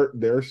and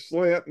their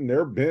slant and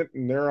their bent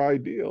and their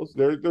ideals.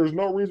 There's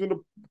no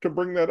reason to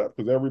bring that up,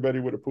 because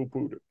everybody would have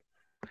poo-pooed it.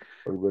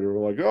 Everybody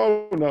were like,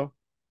 "Oh no."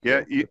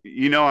 Yeah,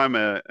 I'm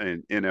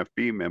an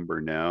NFB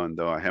member now, and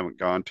though I haven't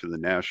gone to the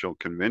national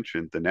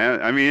convention,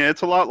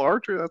 it's a lot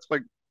larger. That's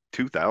like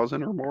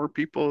 2,000 or more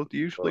people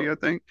usually, I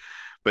think.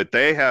 But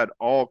they had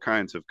all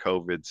kinds of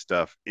COVID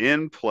stuff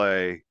in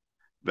play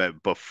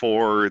that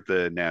before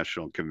the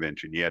national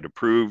convention. You had to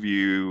prove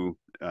you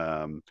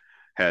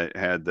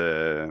had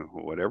the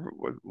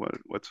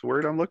what's the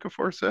word I'm looking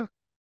for, Seth?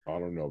 I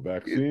don't know,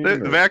 vaccine. The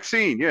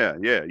vaccine, yeah.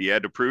 You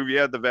had to prove you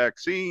had the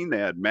vaccine. They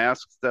had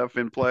mask stuff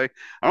in play.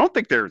 I don't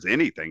think there's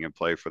anything in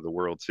play for the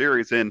World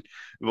Series. And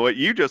what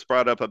you just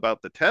brought up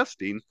about the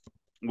testing,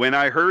 when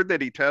I heard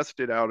that he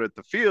tested out at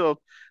the field,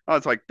 I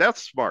was like,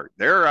 that's smart.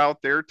 They're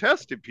out there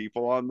testing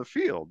people on the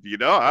field.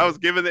 I was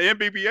giving the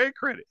NBBA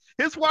credit.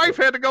 His wife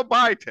had to go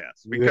buy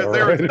tests because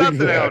there was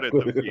nothing out at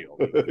the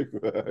field.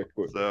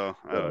 Exactly. So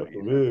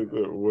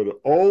it would have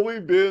only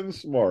been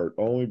smart,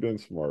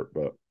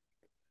 but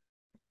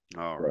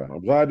all right.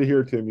 I'm glad to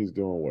hear Timmy's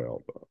doing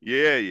well. Though.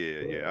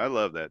 Yeah. I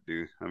love that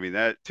dude. I mean,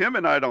 that Tim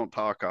and I don't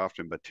talk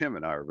often, but Tim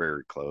and I are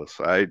very close.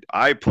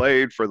 I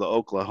played for the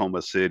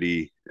Oklahoma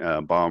City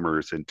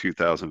Bombers in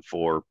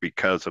 2004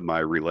 because of my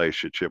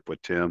relationship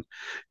with Tim.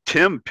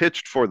 Tim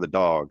pitched for the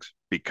Dogs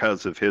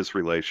because of his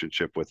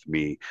relationship with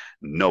me.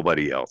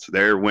 Nobody else.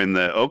 When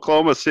the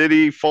Oklahoma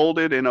City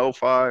folded in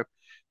 2005,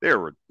 there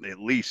were at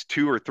least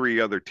 2 or 3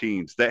 other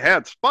teams that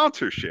had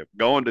sponsorship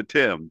going to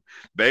Tim,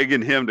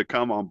 begging him to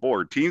come on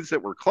board, teams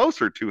that were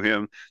closer to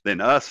him than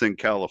us in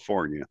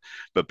California.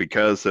 But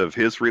because of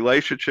his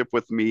relationship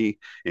with me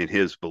and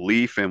his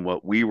belief in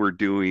what we were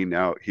doing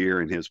out here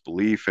and his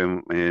belief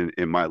in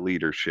my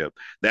leadership,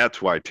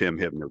 that's why Tim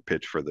Hibner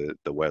pitched for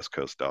the West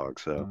Coast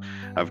Dogs. So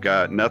I've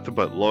got nothing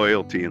but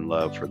loyalty and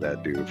love for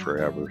that dude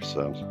forever.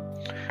 So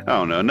I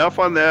don't know. Enough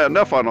on that.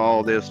 Enough on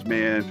all this,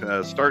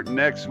 man. Starting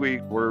next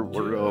week, we're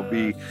going to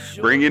be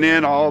bringing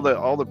in all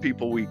the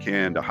people we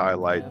can to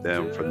highlight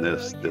them from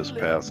this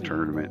past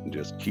tournament, and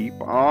just keep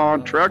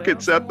on trucking,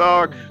 Seth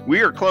Dog.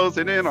 We are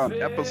closing in on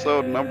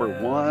episode number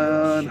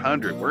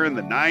 100. We're in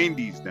the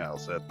 90s now,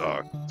 Seth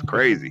Dog. It's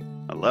crazy.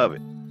 I love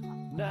it.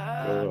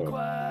 I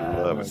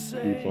love it.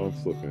 Keeps on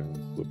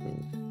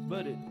slipping.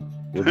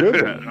 We're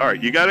good. All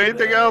right. You got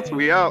anything else?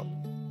 We out?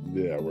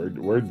 Yeah,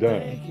 we're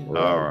done.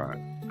 All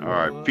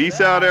right. Peace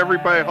out,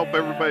 everybody. Hope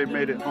everybody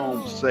made it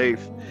home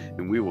safe,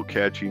 and we will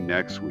catch you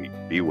next week.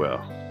 Be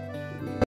well.